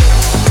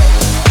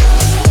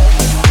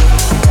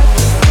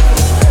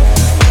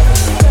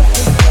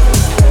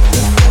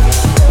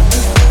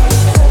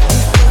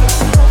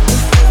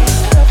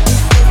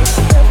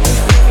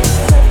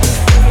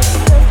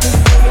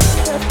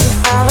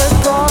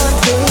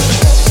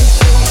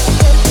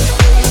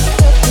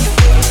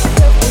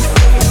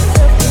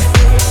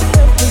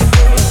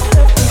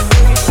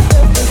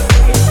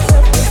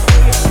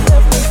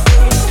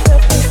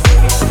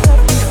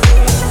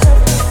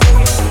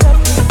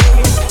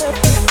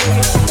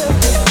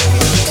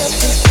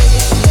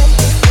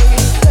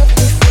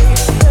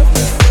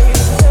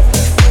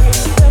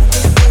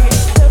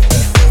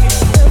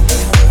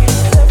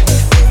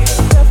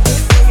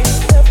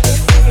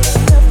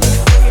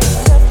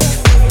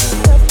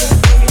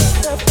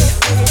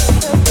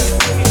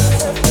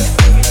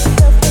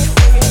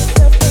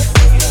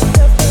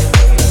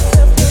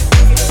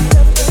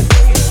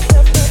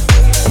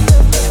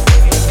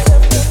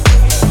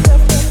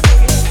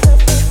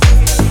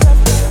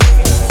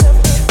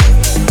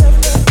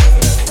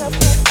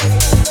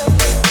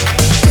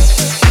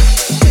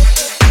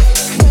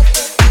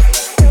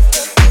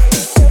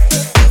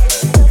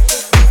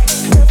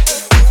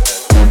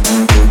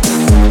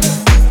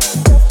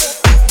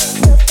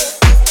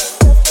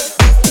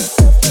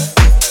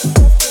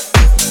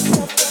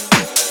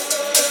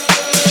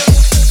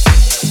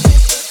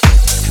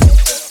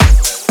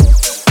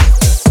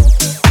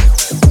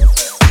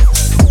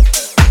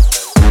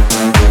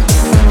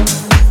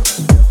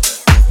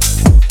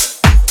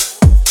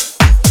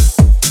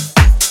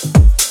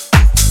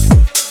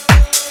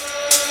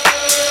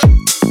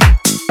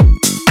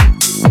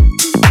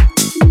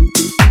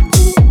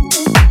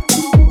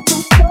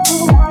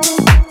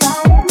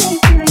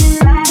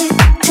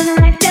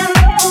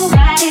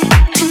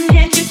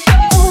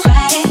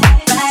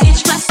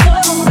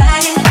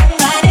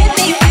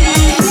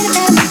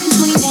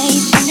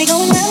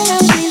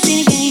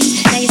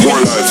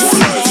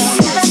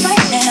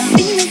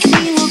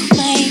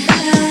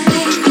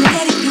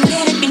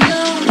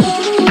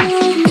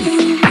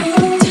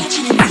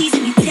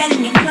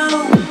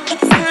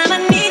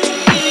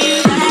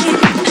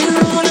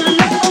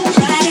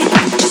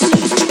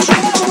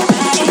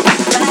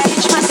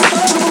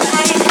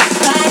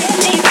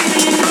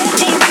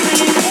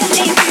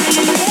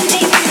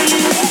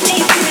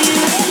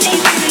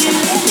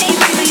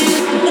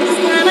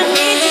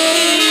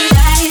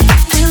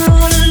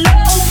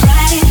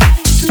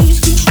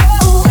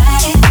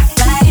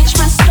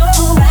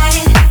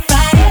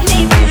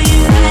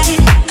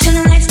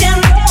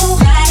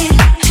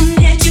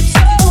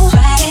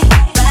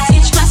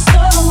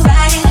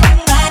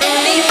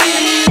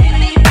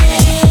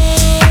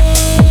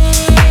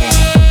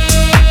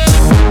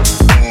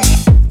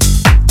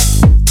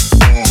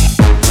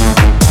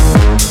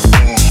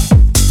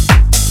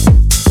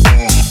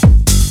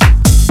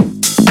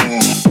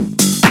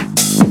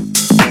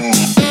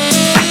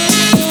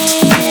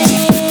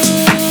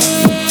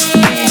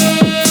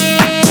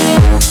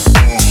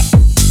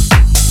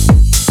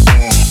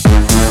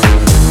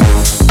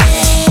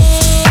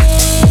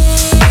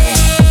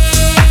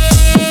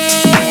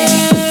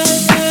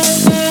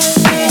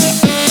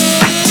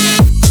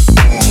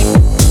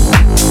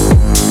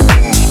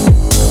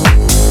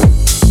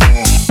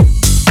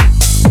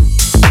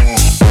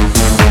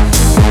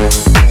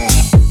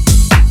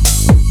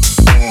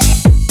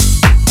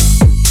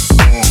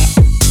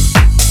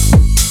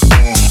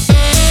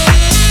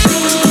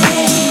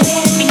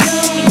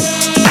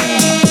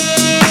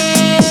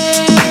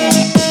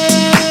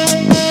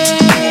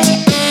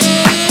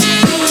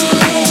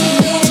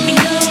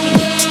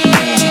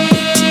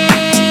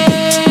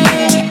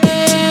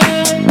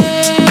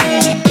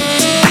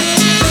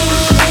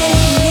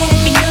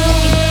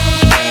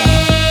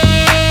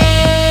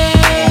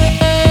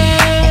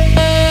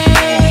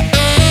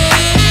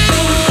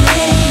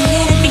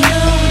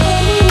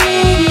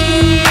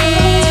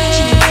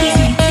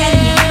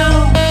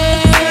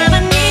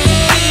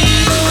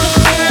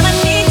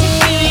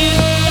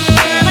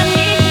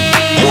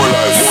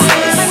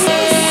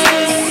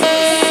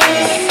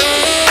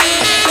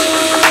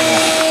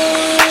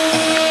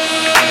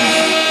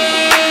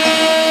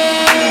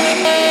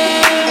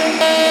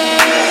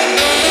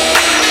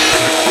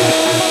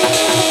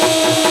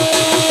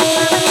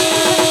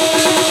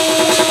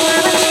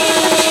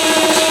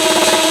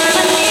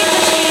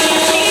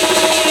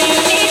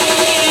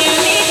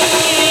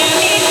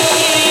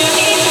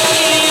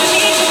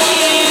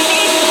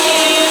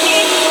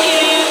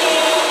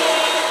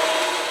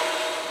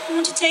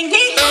 Right.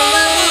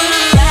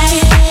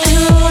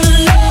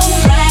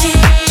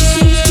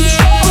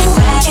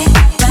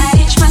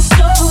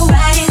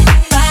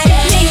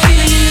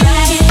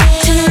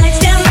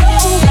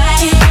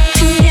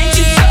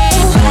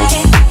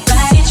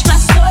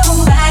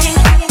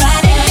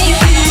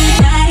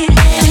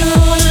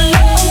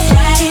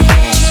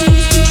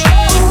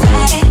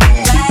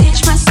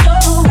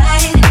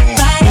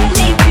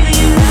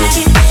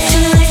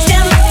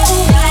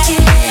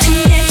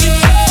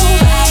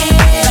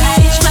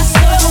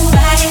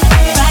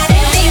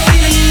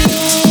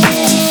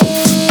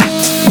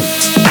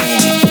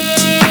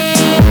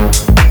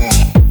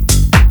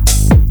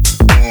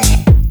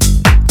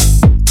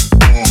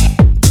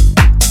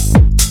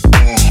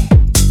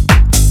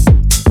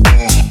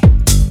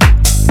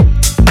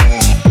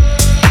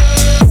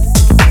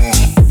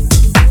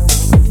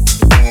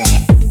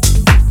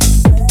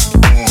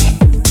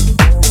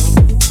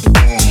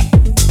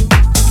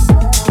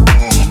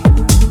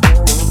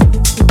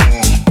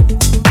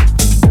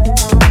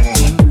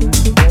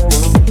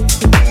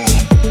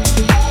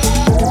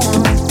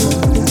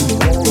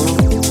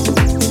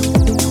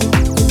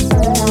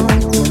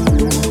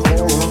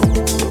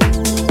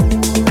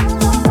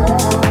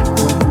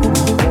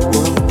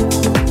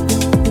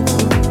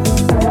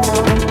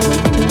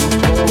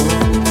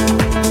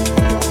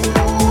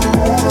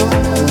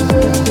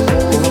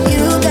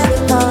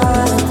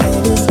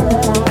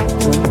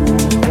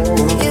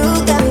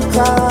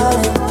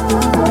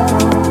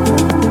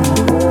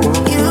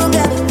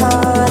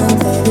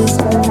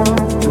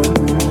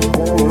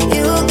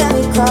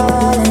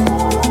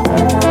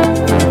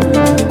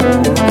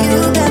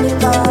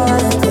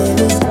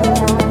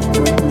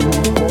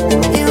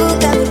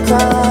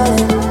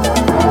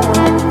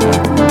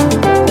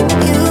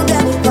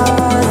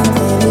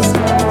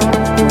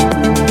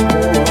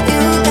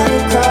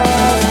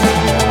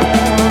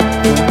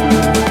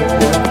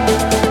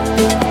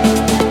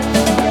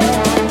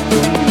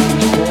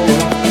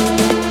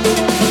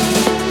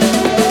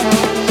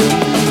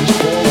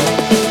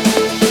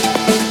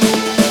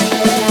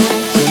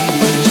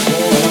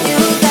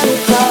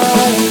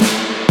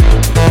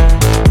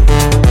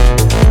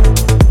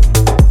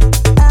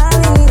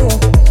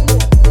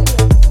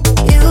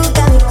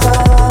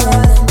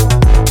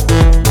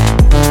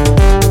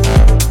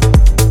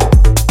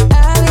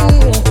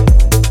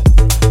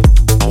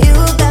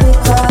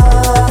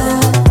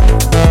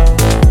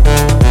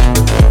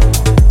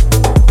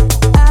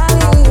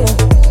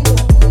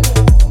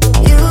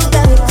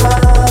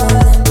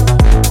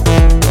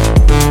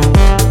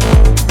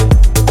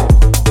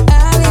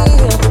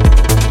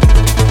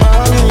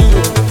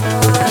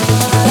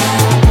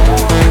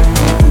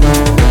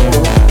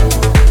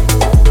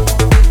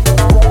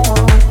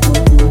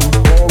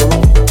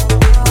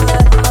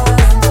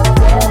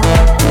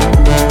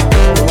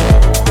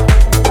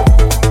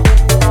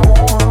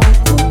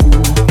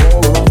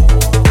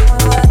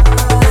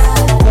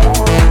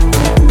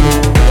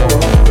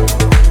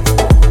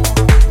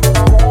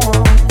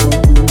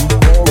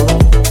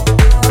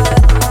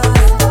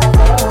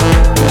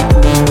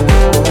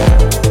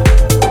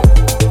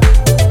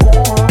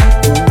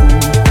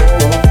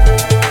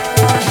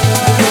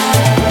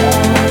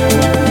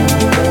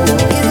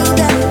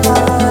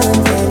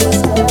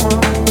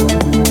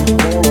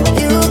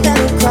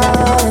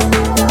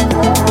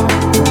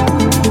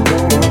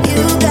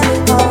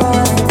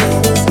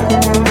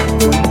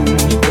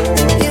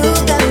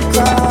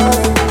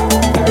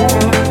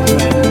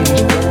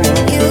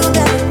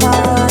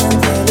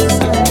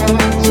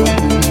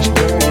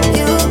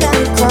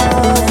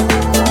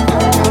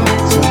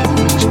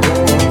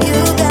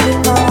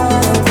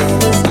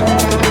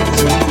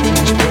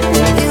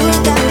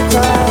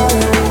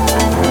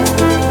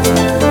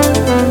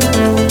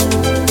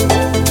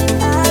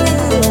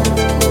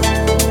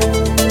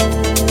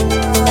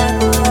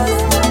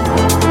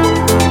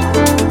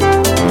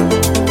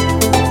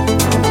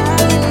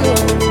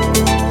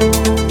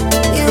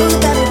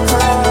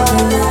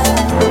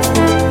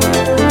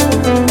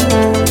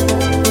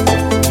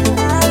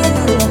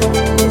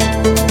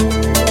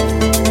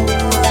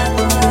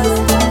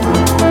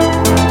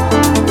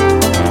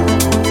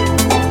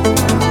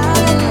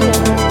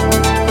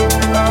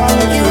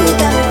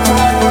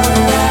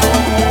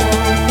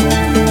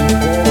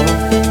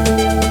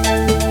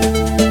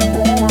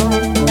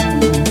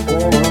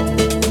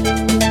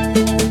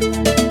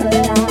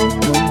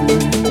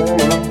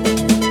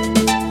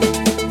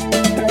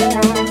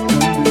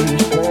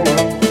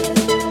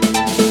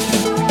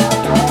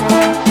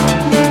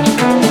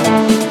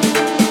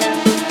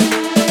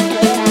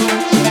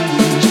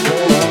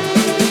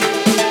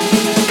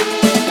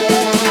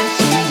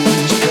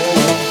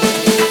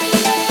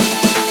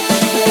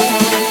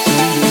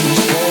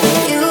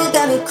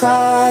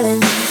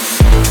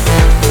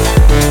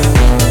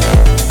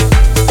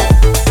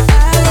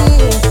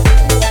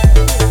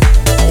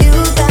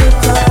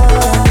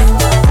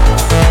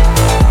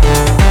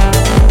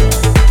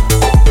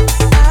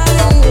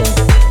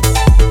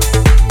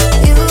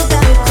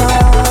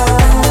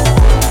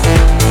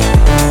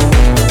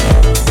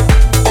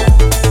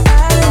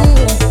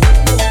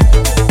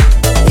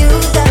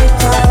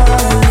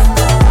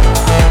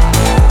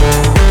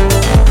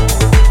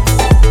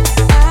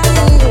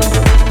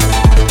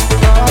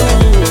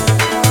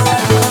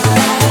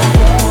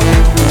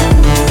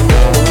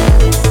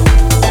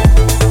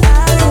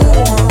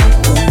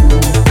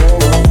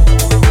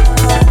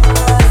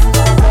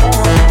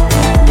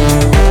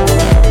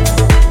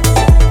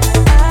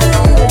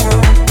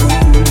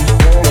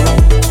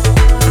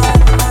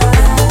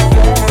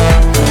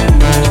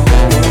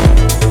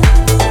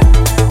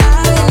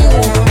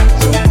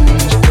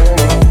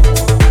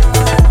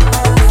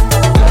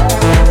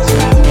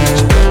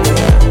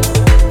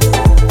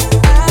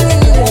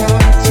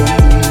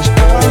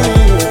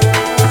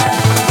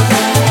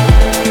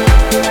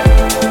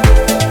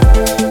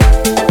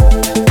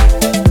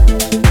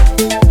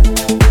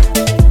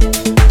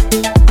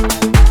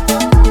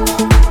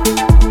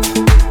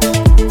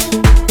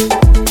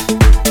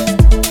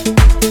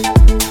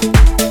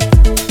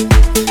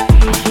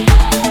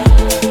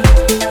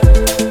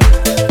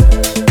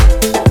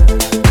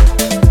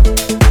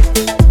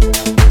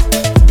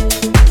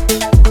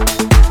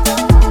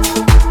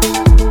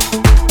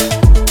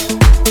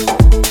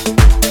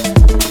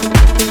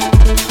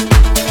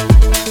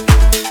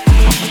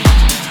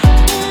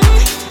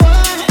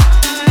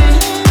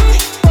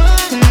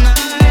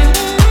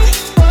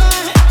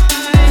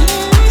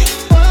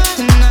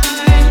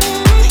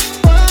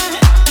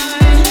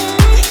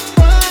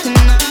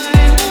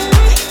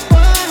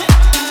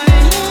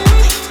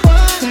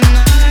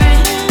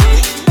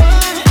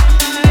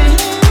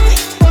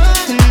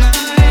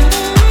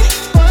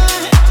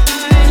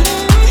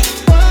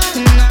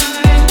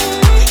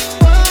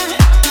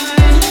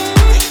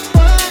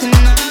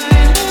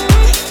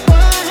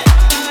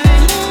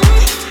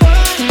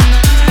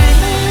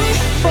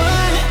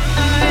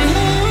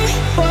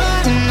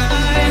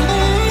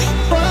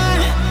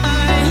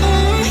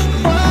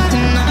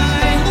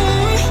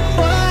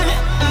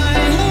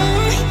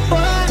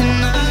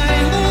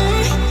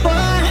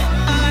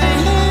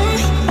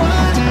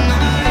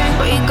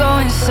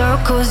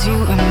 circles, you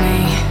and me.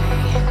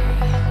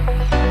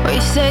 We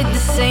said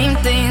the same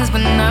things,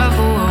 but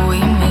never what we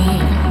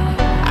mean.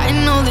 I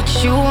know that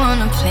you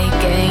wanna play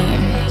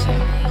games,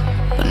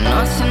 but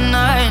not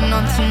tonight,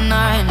 not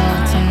tonight,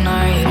 not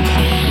tonight,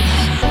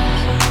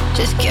 please.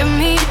 Just give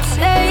me a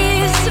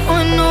taste so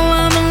I know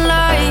I'm alive.